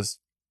 useless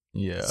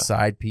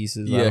side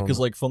pieces. Yeah, because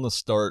like from the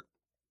start,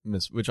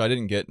 which I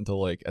didn't get until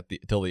like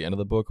till the end of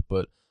the book,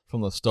 but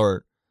from the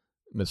start,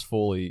 Miss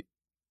Foley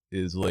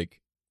is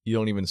like, you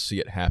don't even see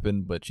it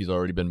happen, but she's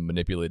already been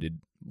manipulated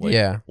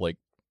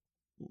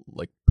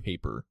like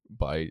paper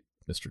by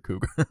Mr.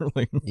 Cougar.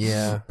 Like,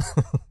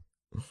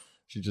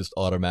 she's just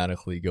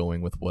automatically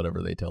going with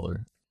whatever they tell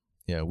her.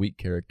 Yeah, weak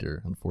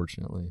character,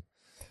 unfortunately.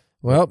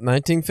 Well,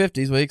 1950s, what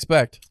do you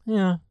expect?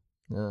 Yeah.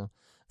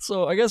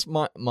 So I guess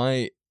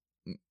my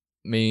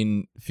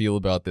main feel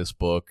about this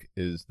book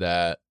is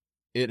that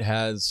it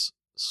has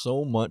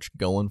so much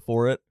going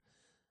for it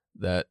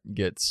that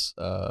gets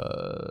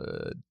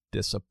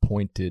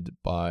disappointed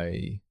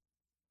by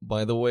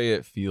the way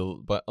it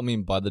feels, by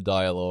the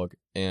dialogue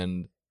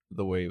and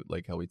the way,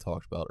 like how we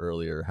talked about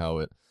earlier,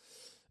 how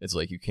it's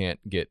like you can't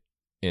get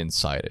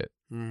inside it.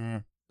 Mm-hmm.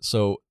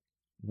 So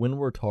when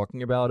we're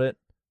talking about it,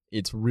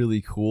 it's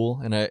really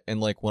cool, and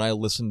like when I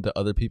listen to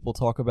other people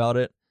talk about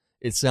it,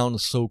 it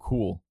sounds so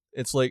cool.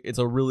 It's like it's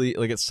a really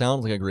like it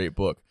sounds like a great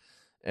book,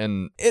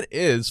 and it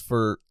is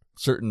for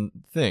certain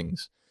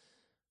things.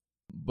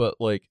 But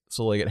like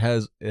it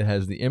has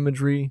the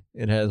imagery,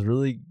 it has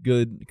really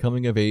good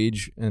coming of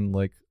age and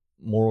like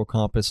moral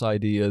compass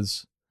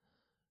ideas,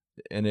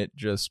 and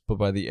but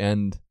by the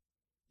end,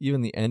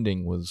 even the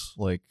ending was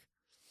like,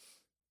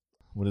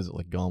 what is it,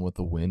 like Gone with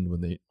the Wind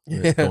when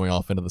they're going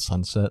off into the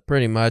sunset?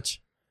 Pretty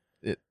much.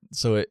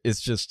 It's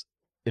just,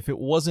 if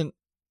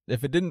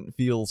it didn't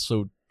feel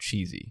so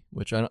cheesy,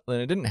 which it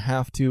didn't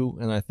have to,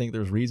 and I think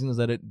there's reasons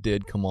that it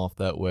did come off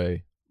that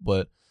way,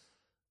 but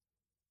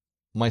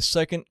my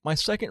second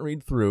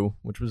read through,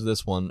 which was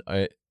this one,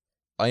 I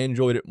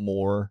enjoyed it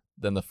more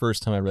than the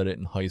first time I read it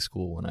in high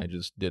school when I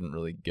just didn't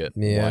really get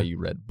Yeah. why you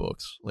read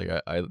books. Like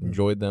I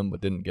enjoyed them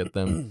but didn't get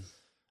them.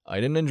 I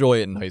didn't enjoy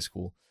it in high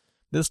school.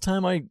 This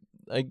time I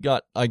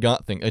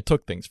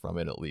took things from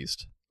it at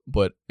least,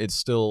 but it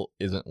still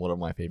isn't one of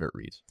my favorite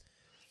reads.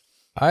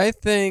 I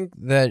think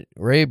that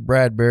Ray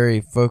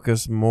Bradbury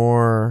focused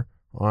more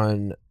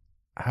on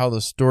how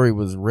the story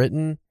was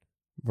written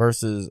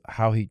versus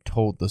how he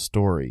told the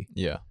story.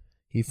 Yeah.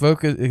 He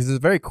focused, because it's a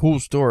very cool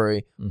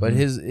story, but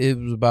it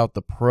was about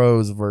the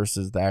prose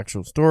versus the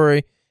actual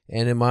story.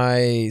 And in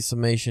my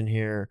summation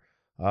here,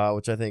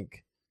 which I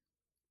think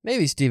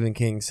maybe Stephen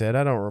King said,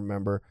 I don't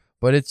remember,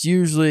 but it's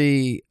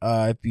usually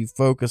if you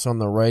focus on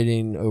the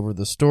writing over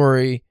the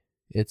story,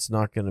 it's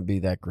not going to be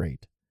that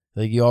great.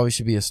 Like, you always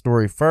should be a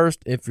story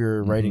first if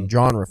you're writing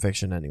genre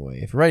fiction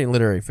anyway. If you're writing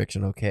literary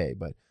fiction, okay,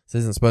 but this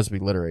isn't supposed to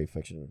be literary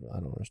fiction.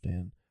 I don't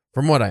understand.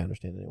 From what I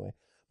understand anyway.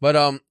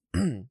 But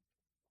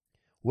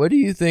what do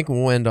you think,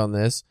 we'll end on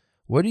this,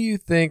 what do you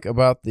think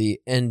about the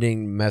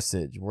ending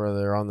message where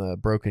they're on the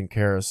broken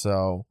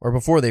carousel, or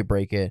before they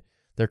break it,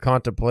 they're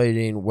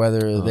contemplating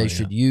whether they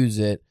should use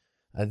it,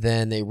 and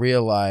then they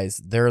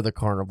realize they're the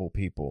carnival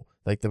people.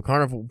 Like, the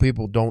carnival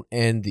people don't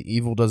end, the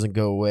evil doesn't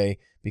go away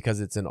because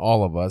it's in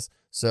all of us.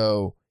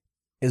 So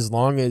as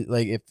long as,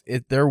 like,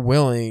 if they're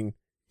willing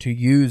to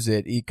use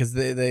it, because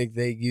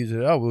they use it,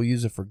 we'll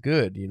use it for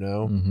good, you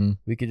know?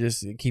 We could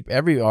just keep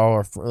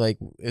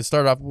it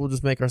started off, we'll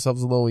just make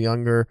ourselves a little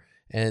younger,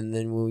 and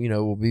then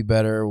we'll be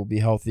better, we'll be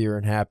healthier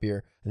and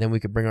happier, and then we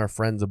could bring our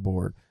friends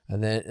aboard.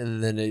 And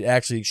then it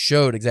actually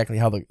showed exactly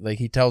how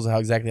he tells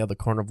exactly how the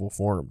carnival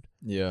formed.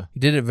 Yeah. He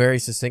did it very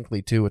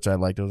succinctly too, which I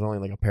liked. It was only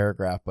like a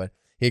paragraph, but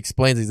he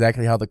explains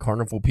exactly how the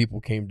carnival people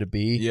came to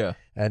be. Yeah.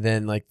 And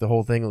then like the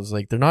whole thing was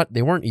like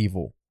they weren't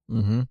evil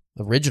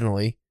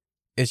originally.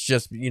 It's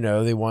just,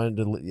 they wanted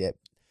to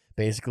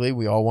basically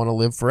we all want to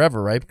live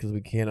forever, right? Because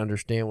we can't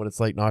understand what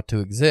it's like not to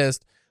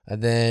exist.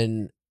 And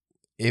then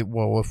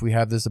if we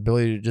have this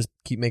ability to just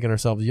keep making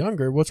ourselves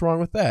younger, what's wrong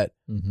with that?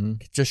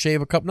 Just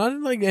shave a couple, not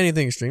like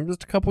anything extreme,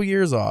 just a couple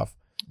years off.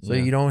 So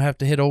you don't have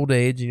to hit old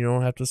age and you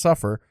don't have to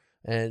suffer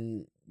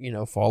and,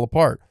 fall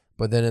apart.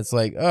 But then it's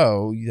like,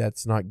 oh,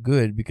 that's not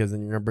good, because then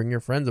you're going to bring your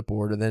friends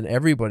aboard and then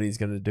everybody's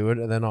going to do it.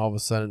 And then all of a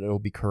sudden it'll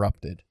be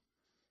corrupted.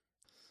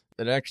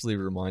 It actually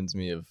reminds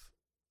me of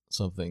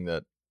something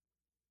that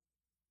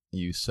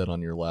you said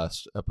on your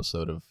last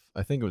episode of,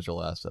 I think it was your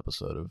last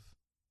episode of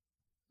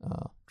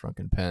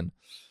Drunken Pen,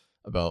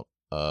 about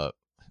I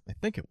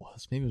think it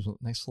was, maybe it was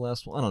next to the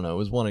last one, I don't know, it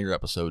was one of your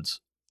episodes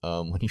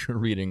when you were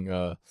reading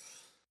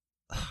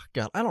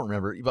God, I don't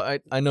remember,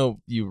 but I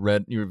know you've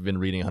been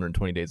reading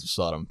 120 Days of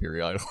Sodom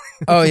periodically.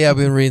 Oh yeah, I've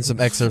been reading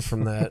some excerpts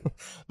from that.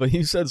 But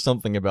you said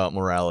something about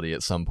morality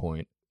at some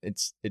point.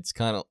 It's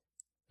kind of,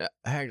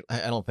 I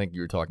don't think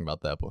you were talking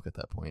about that book at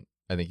that point.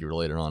 I think you were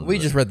later on. We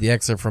just read the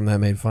excerpt from that,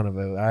 made fun of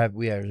it.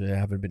 We actually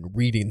haven't been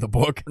reading the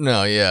book.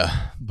 No,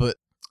 yeah, but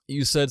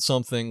you said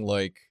something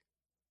like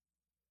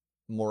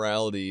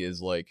morality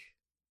is like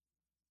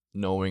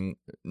knowing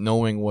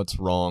what's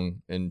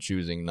wrong and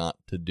choosing not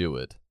to do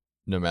it,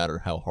 no matter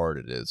how hard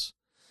it is.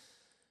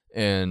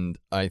 And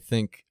I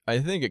think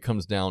it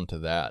comes down to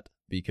that,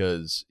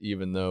 because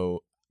even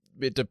though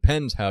it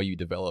depends how you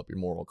develop your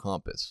moral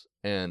compass,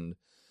 and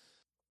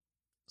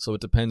so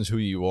it depends who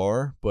you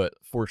are, but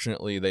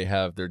fortunately they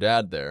have their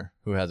dad there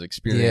who has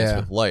experience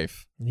with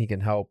life. He can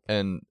help.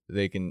 And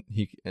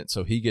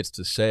so he gets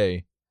to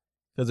say,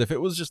 because if it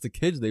was just the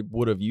kids, they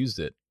would have used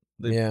it.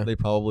 They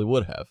probably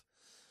would have.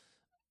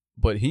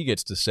 But he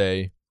gets to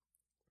say,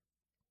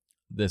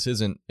 this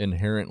isn't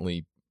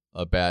inherently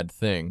a bad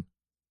thing,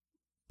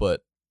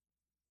 but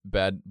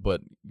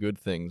good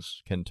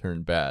things can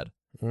turn bad.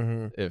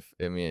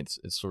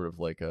 It's sort of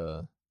like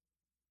a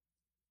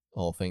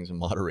all things in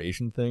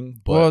moderation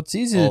thing. But it's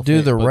easy to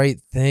do the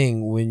right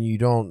thing when you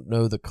don't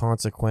know the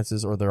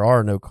consequences, or there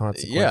are no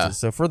consequences. Yeah.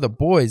 So for the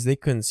boys, they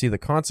couldn't see the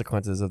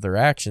consequences of their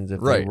actions if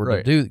they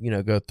were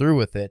to go through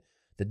with it.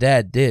 The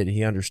dad did.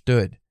 He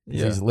understood,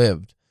 because he's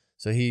lived.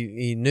 So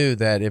he knew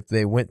that if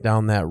they went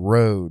down that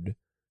road,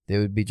 they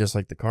would be just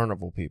like the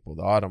carnival people,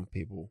 the autumn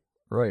people.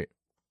 Right.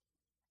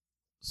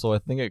 So I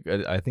think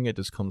it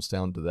just comes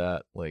down to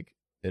that. Like,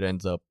 it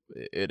ends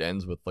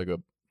with like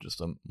just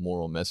a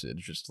moral message,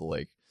 just to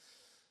like,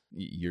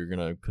 you're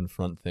gonna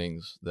confront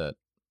things and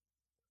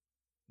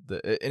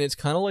it's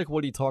kind of like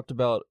what he talked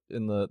about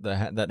in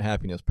that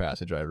happiness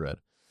passage I read.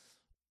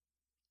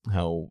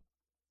 How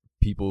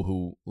people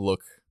who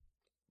look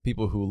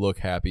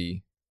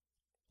happy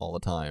all the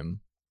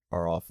time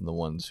are often the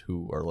ones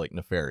who are like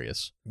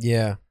nefarious.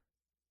 Yeah.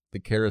 The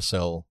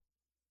carousel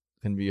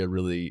can be a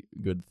really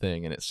good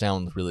thing, and it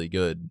sounds really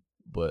good,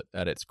 but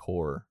at its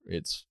core,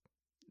 it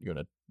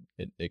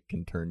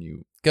can turn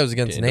you. Goes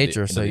against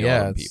nature, so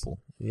people.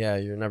 Yeah,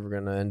 you're never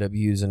gonna end up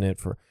using it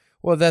for.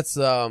 Well, that's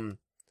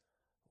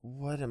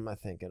what am I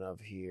thinking of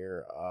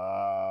here?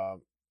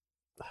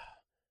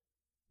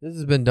 This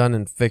has been done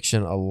in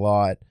fiction a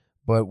lot,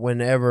 but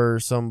whenever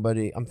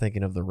I'm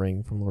thinking of the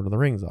Ring from Lord of the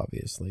Rings,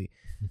 obviously.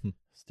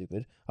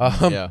 Stupid.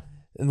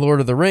 in Lord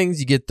of the Rings,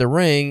 you get the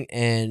ring,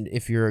 and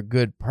if you're a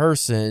good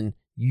person,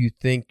 you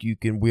think you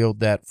can wield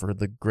that for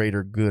the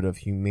greater good of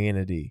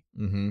humanity.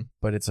 Mm-hmm.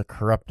 But it's a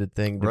corrupted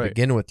thing to Right.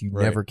 begin with. You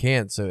Right. never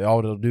can. So all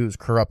it'll do is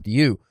corrupt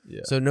you.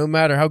 Yeah. So no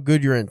matter how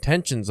good your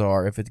intentions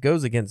are, if it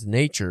goes against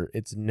nature,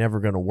 it's never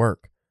going to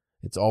work.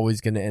 It's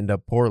always going to end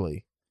up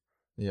poorly.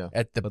 Yeah.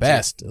 At the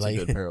That's best. a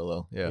good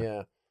parallel. Yeah.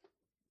 Yeah.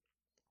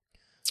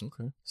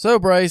 Okay. So,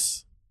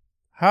 Bryce,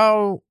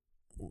 how,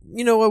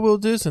 what we'll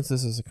do since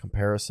this is a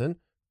comparison,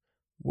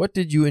 what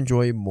did you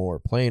enjoy more,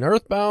 playing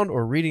Earthbound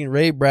or reading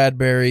Ray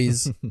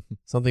Bradbury's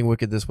Something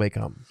Wicked This Way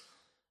Comes?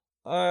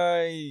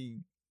 I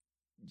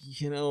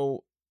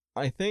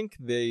think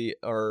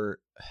they're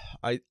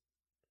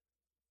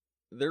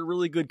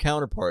really good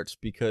counterparts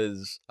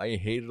because I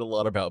hated a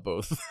lot about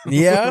both.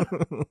 Yeah?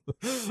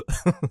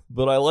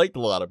 But I liked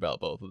a lot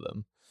about both of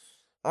them.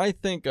 I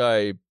think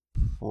I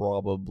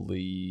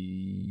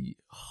probably...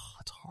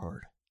 it's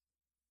hard.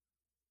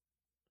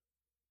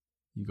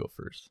 You go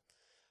first.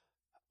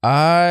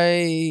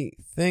 I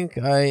think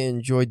I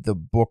enjoyed the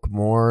book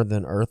more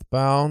than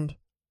Earthbound.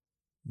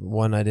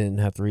 One, I didn't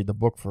have to read the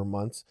book for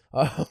months,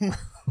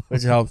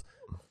 which helps.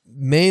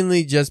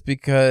 Mainly just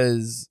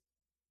because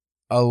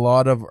a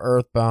lot of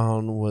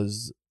Earthbound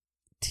was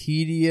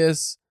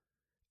tedious,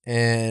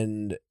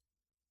 and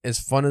as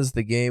fun as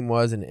the game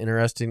was and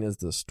interesting as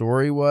the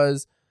story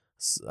was,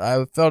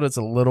 I felt it's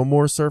a little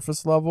more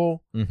surface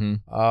level.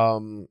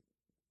 Mm-hmm.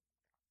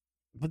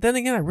 But then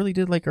again, I really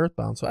did like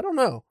Earthbound, so I don't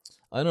know.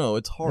 I know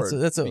it's hard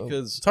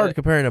because it's hard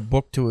comparing a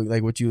book to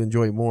like what you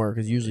enjoy more,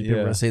 because usually people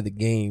are gonna say the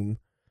game.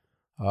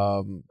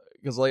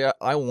 Because like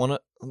I want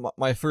to.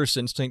 My first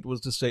instinct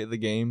was to say the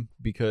game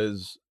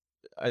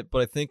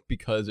but I think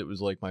because it was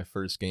like my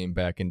first game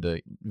back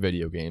into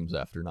video games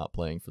after not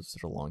playing for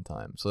such a long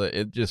time, so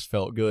it just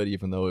felt good,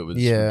 even though it was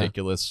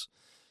ridiculous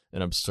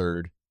and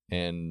absurd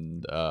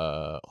and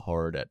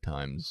hard at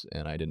times,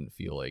 and I didn't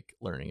feel like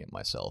learning it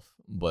myself.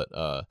 But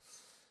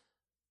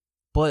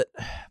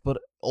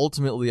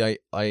ultimately,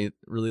 I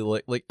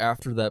really like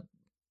after that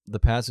the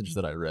passage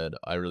that I read,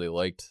 I really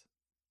liked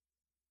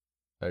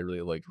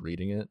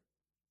reading it.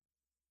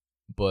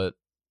 But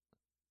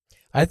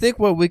I think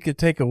what we could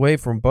take away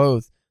from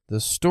both,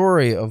 the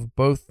story of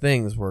both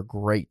things were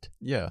great.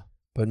 Yeah.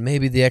 But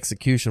maybe the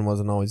execution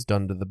wasn't always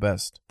done to the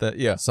best.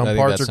 Some I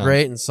parts are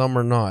great and some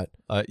are not.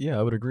 Yeah,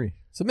 I would agree.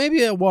 So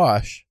maybe a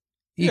wash.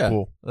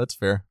 Equal. Yeah, that's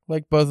fair.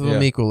 Like both of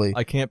them equally.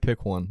 I can't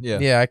pick one. Yeah.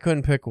 Yeah, I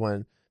couldn't pick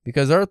one.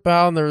 Because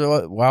Earthbound,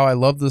 I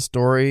love the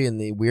story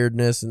and the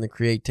weirdness and the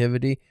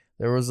creativity.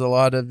 There was a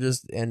lot of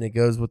and it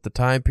goes with the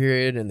time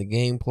period and the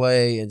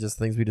gameplay and just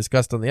things we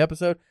discussed on the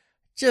episode.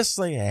 Just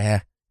like,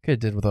 could have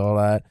did with all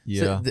that.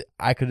 Yeah. So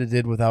I could have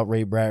did without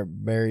Ray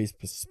Bradbury's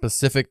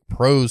specific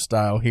prose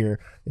style here.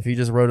 If he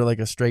just wrote it like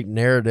a straight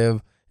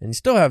narrative, and you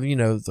still have,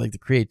 it's like the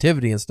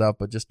creativity and stuff,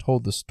 but just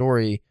told the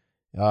story,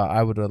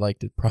 I would have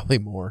liked it probably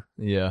more.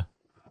 Yeah.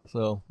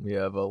 So we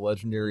have a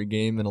legendary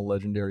game and a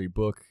legendary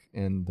book,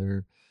 and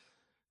they're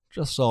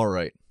just all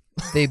right.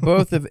 They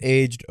both have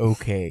aged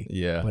okay.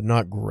 Yeah. But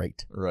not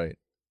great. Right.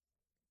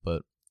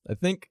 But I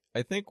think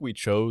we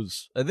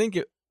chose. I think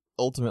it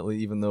ultimately,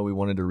 even though we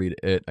wanted to read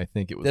it, I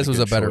think it was. This was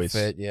good a better choice.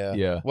 fit. Yeah.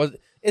 Yeah.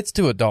 It's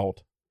too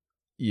adult.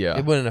 Yeah.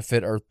 It wouldn't have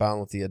fit Earthbound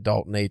with the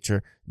adult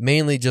nature.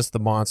 Mainly just the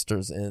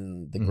monsters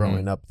and the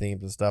growing up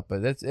themes and stuff.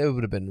 But it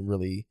would have been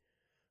really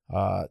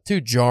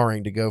too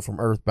jarring to go from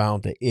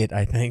Earthbound to it,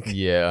 I think.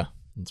 Yeah.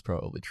 That's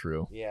probably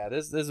true. Yeah.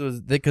 This was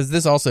because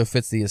this also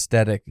fits the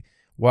aesthetic.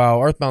 While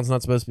Earthbound's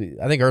not supposed to be,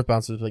 I think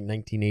Earthbound's supposed to be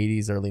like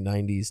 1980s, early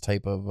 90s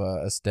type of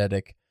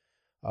aesthetic.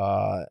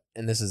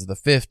 And this is the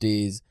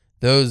 50s.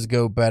 Those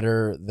go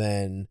better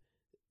than,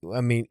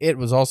 it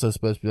was also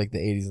supposed to be like the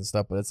 80s and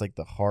stuff, but it's like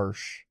the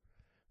harsh,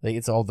 like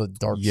it's all the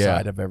dark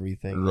side of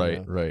everything.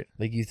 Right, right.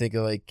 Like you think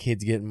of like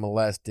kids getting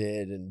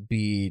molested and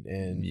beat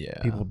and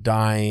Yeah. people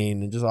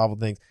dying and just awful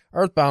things.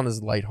 Earthbound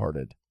is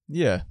lighthearted.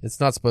 Yeah.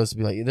 It's not supposed to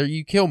be like, either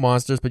you kill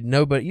monsters, but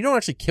you don't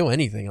actually kill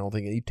anything, I don't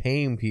think. You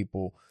tame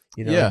people.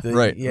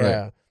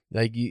 Right.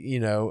 Like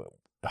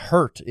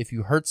hurt. If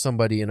you hurt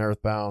somebody in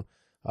Earthbound,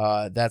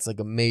 that's like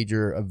a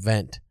major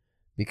event,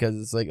 because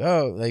it's like,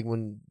 like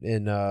when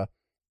in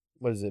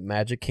what is it,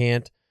 Magic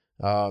Can't,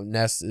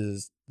 Ness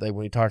is like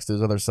when he talks to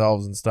his other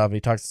selves and stuff, and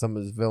he talks to some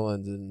of his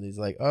villains, and he's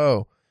like,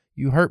 oh,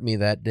 you hurt me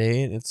that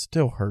day, and it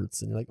still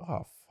hurts, and you're like,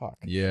 oh fuck.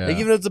 Yeah. Like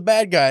even though it's a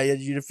bad guy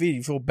you defeat,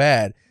 you feel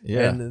bad.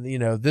 Yeah.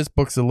 And this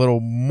book's a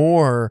little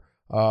more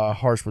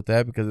harsh with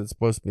that because it's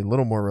supposed to be a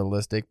little more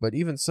realistic, but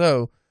even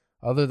so,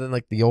 other than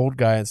like the old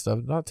guy and stuff,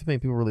 not too many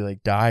people really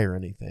like die or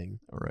anything.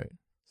 All right.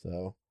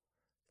 So,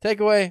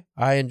 takeaway,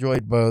 I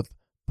enjoyed both.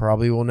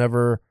 Probably will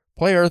never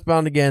play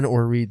Earthbound again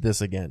or read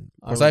this again.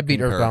 Of course, I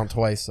beat Earthbound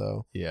twice,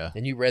 so. Yeah.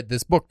 And you read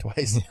this book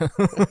twice.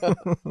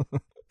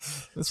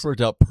 This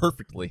worked out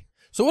perfectly.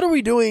 So what are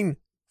we doing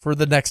for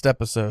the next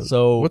episode?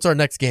 So what's our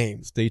next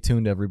game? Stay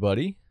tuned,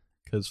 everybody,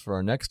 because for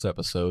our next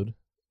episode,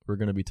 we're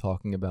going to be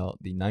talking about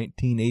the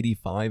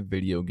 1985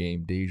 video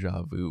game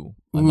Deja Vu.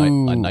 A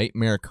Ooh.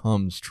 Nightmare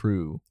Comes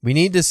True. We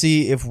need to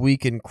see if we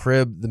can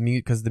crib the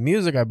music, because the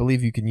music I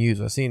believe you can use.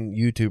 I've seen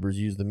YouTubers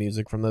use the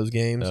music from those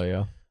games. Oh,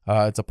 yeah?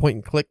 It's a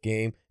point-and-click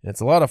game, and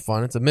it's a lot of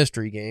fun. It's a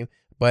mystery game,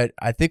 but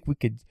I think we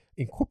could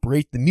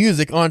incorporate the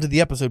music onto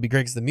the episode. It'd be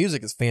great because the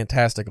music is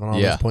fantastic on all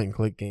those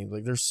point-and-click games.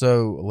 Like, they're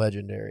so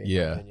legendary.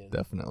 Yeah,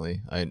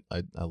 definitely. I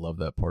love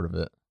that part of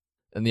it.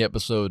 And the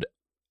episode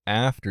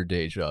after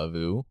Deja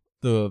Vu,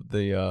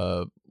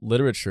 the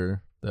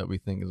literature that we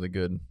think is a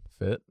good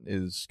fit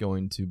is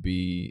going to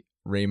be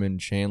Raymond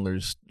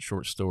Chandler's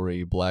short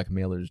story,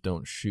 Blackmailers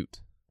Don't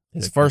Shoot.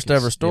 His first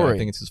ever story. Yeah, I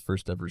think it's his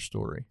first ever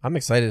story. I'm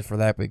excited for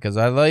that because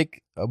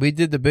we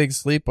did the Big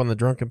Sleep on the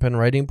Drunken Pen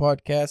Writing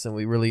podcast, and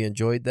we really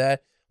enjoyed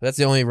that. That's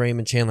the only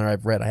Raymond Chandler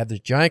I've read. I have this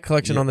giant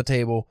collection on the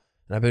table,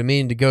 and I've been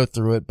meaning to go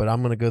through it, but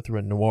I'm going to go through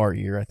a noir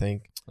year, I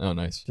think. Oh,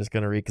 nice. Just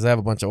going to read, because I have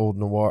a bunch of old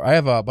noir. I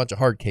have a bunch of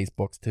hard case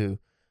books, too,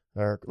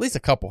 or at least a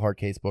couple hard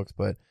case books,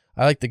 but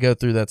I like to go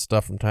through that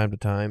stuff from time to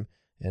time,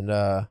 and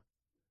I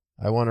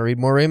want to read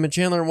more Raymond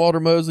Chandler and Walter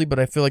Mosley, but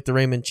I feel like the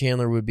Raymond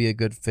Chandler would be a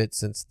good fit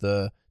since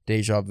the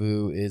Deja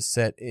Vu is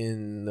set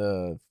in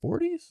the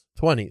 40s?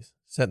 20s.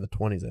 Set in the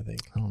 20s, I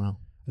think. I don't know.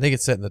 I think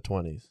it's set in the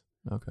 20s.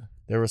 Okay.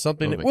 There was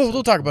something...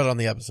 We'll talk about it on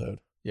the episode.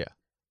 Yeah.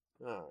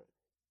 All right.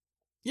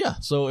 Yeah,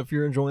 so if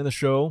you're enjoying the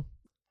show,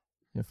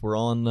 if we're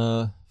on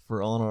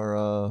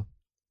our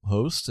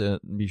host,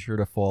 be sure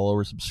to follow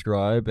or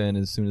subscribe, and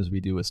as soon as we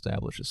do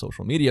establish a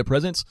social media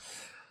presence,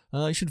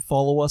 you should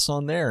follow us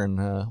on there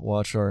and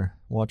watch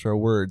our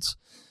words.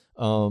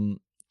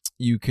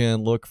 You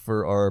can look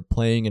for our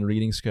playing and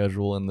reading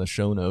schedule in the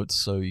show notes,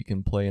 so you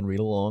can play and read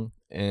along.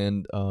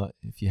 And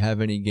if you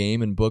have any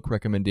game and book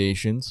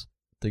recommendations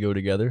to go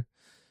together,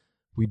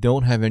 we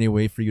don't have any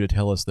way for you to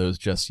tell us those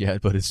just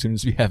yet, but as soon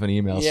as we have an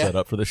email set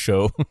up for the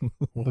show,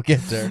 we'll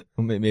get there.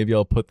 Maybe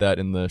I'll put that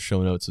in the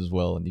show notes as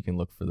well, and you can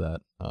look for that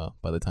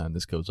by the time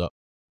this goes up.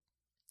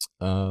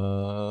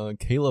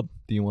 Caleb,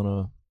 do you want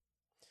to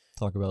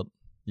talk about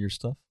your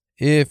stuff?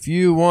 If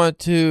you want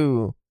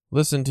to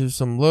listen to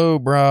some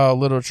lowbrow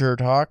literature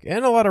talk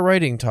and a lot of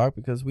writing talk,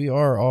 because we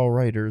are all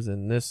writers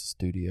in this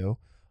studio,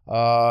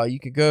 you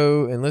could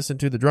go and listen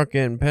to the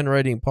Drunken Pen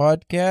Writing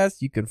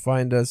Podcast. You can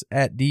find us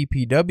at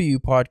DPW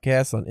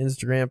Podcast on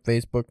Instagram,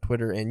 Facebook,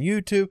 Twitter, and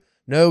YouTube.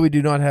 No, we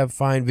do not have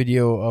fine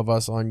video of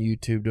us on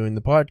YouTube doing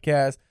the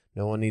podcast.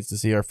 No one needs to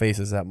see our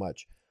faces that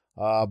much.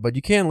 But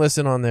you can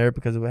listen on there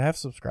because we have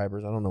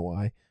subscribers. I don't know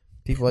why.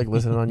 People like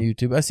listening on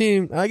YouTube.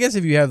 I guess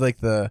if you have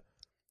like the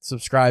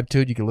subscribe to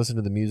it, you can listen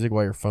to the music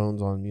while your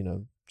phone's on,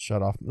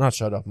 not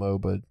shut off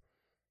mode, but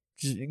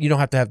you don't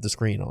have to have the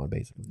screen on,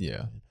 basically.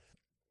 Yeah.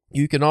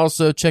 You can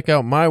also check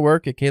out my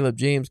work at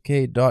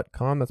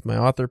calebjamesk.com. That's my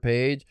author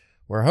page,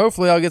 where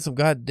hopefully I'll get some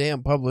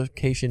goddamn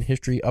publication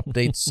history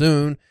updates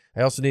soon.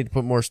 I also need to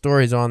put more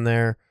stories on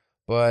there,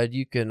 but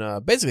you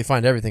can basically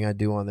find everything I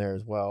do on there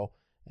as well.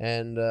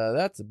 And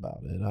that's about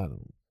it.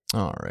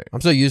 All right.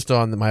 I'm so used to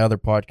on my other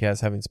podcast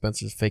having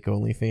Spencer's fake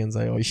OnlyFans.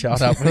 I always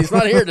shout out, but he's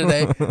not here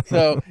today.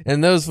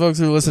 And those folks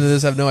who listen to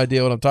this have no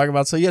idea what I'm talking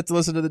about. So you have to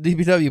listen to the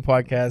DPW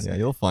podcast. Yeah,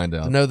 you'll find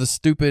out. To know the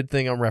stupid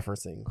thing I'm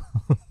referencing.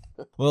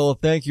 Well,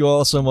 thank you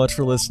all so much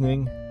for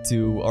listening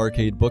to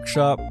Arcade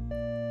Bookshop.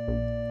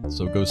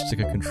 So go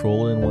stick a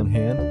controller in one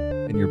hand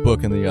and your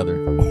book in the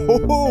other.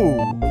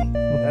 Oh,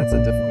 that's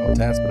a difficult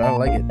task, but I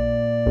like it.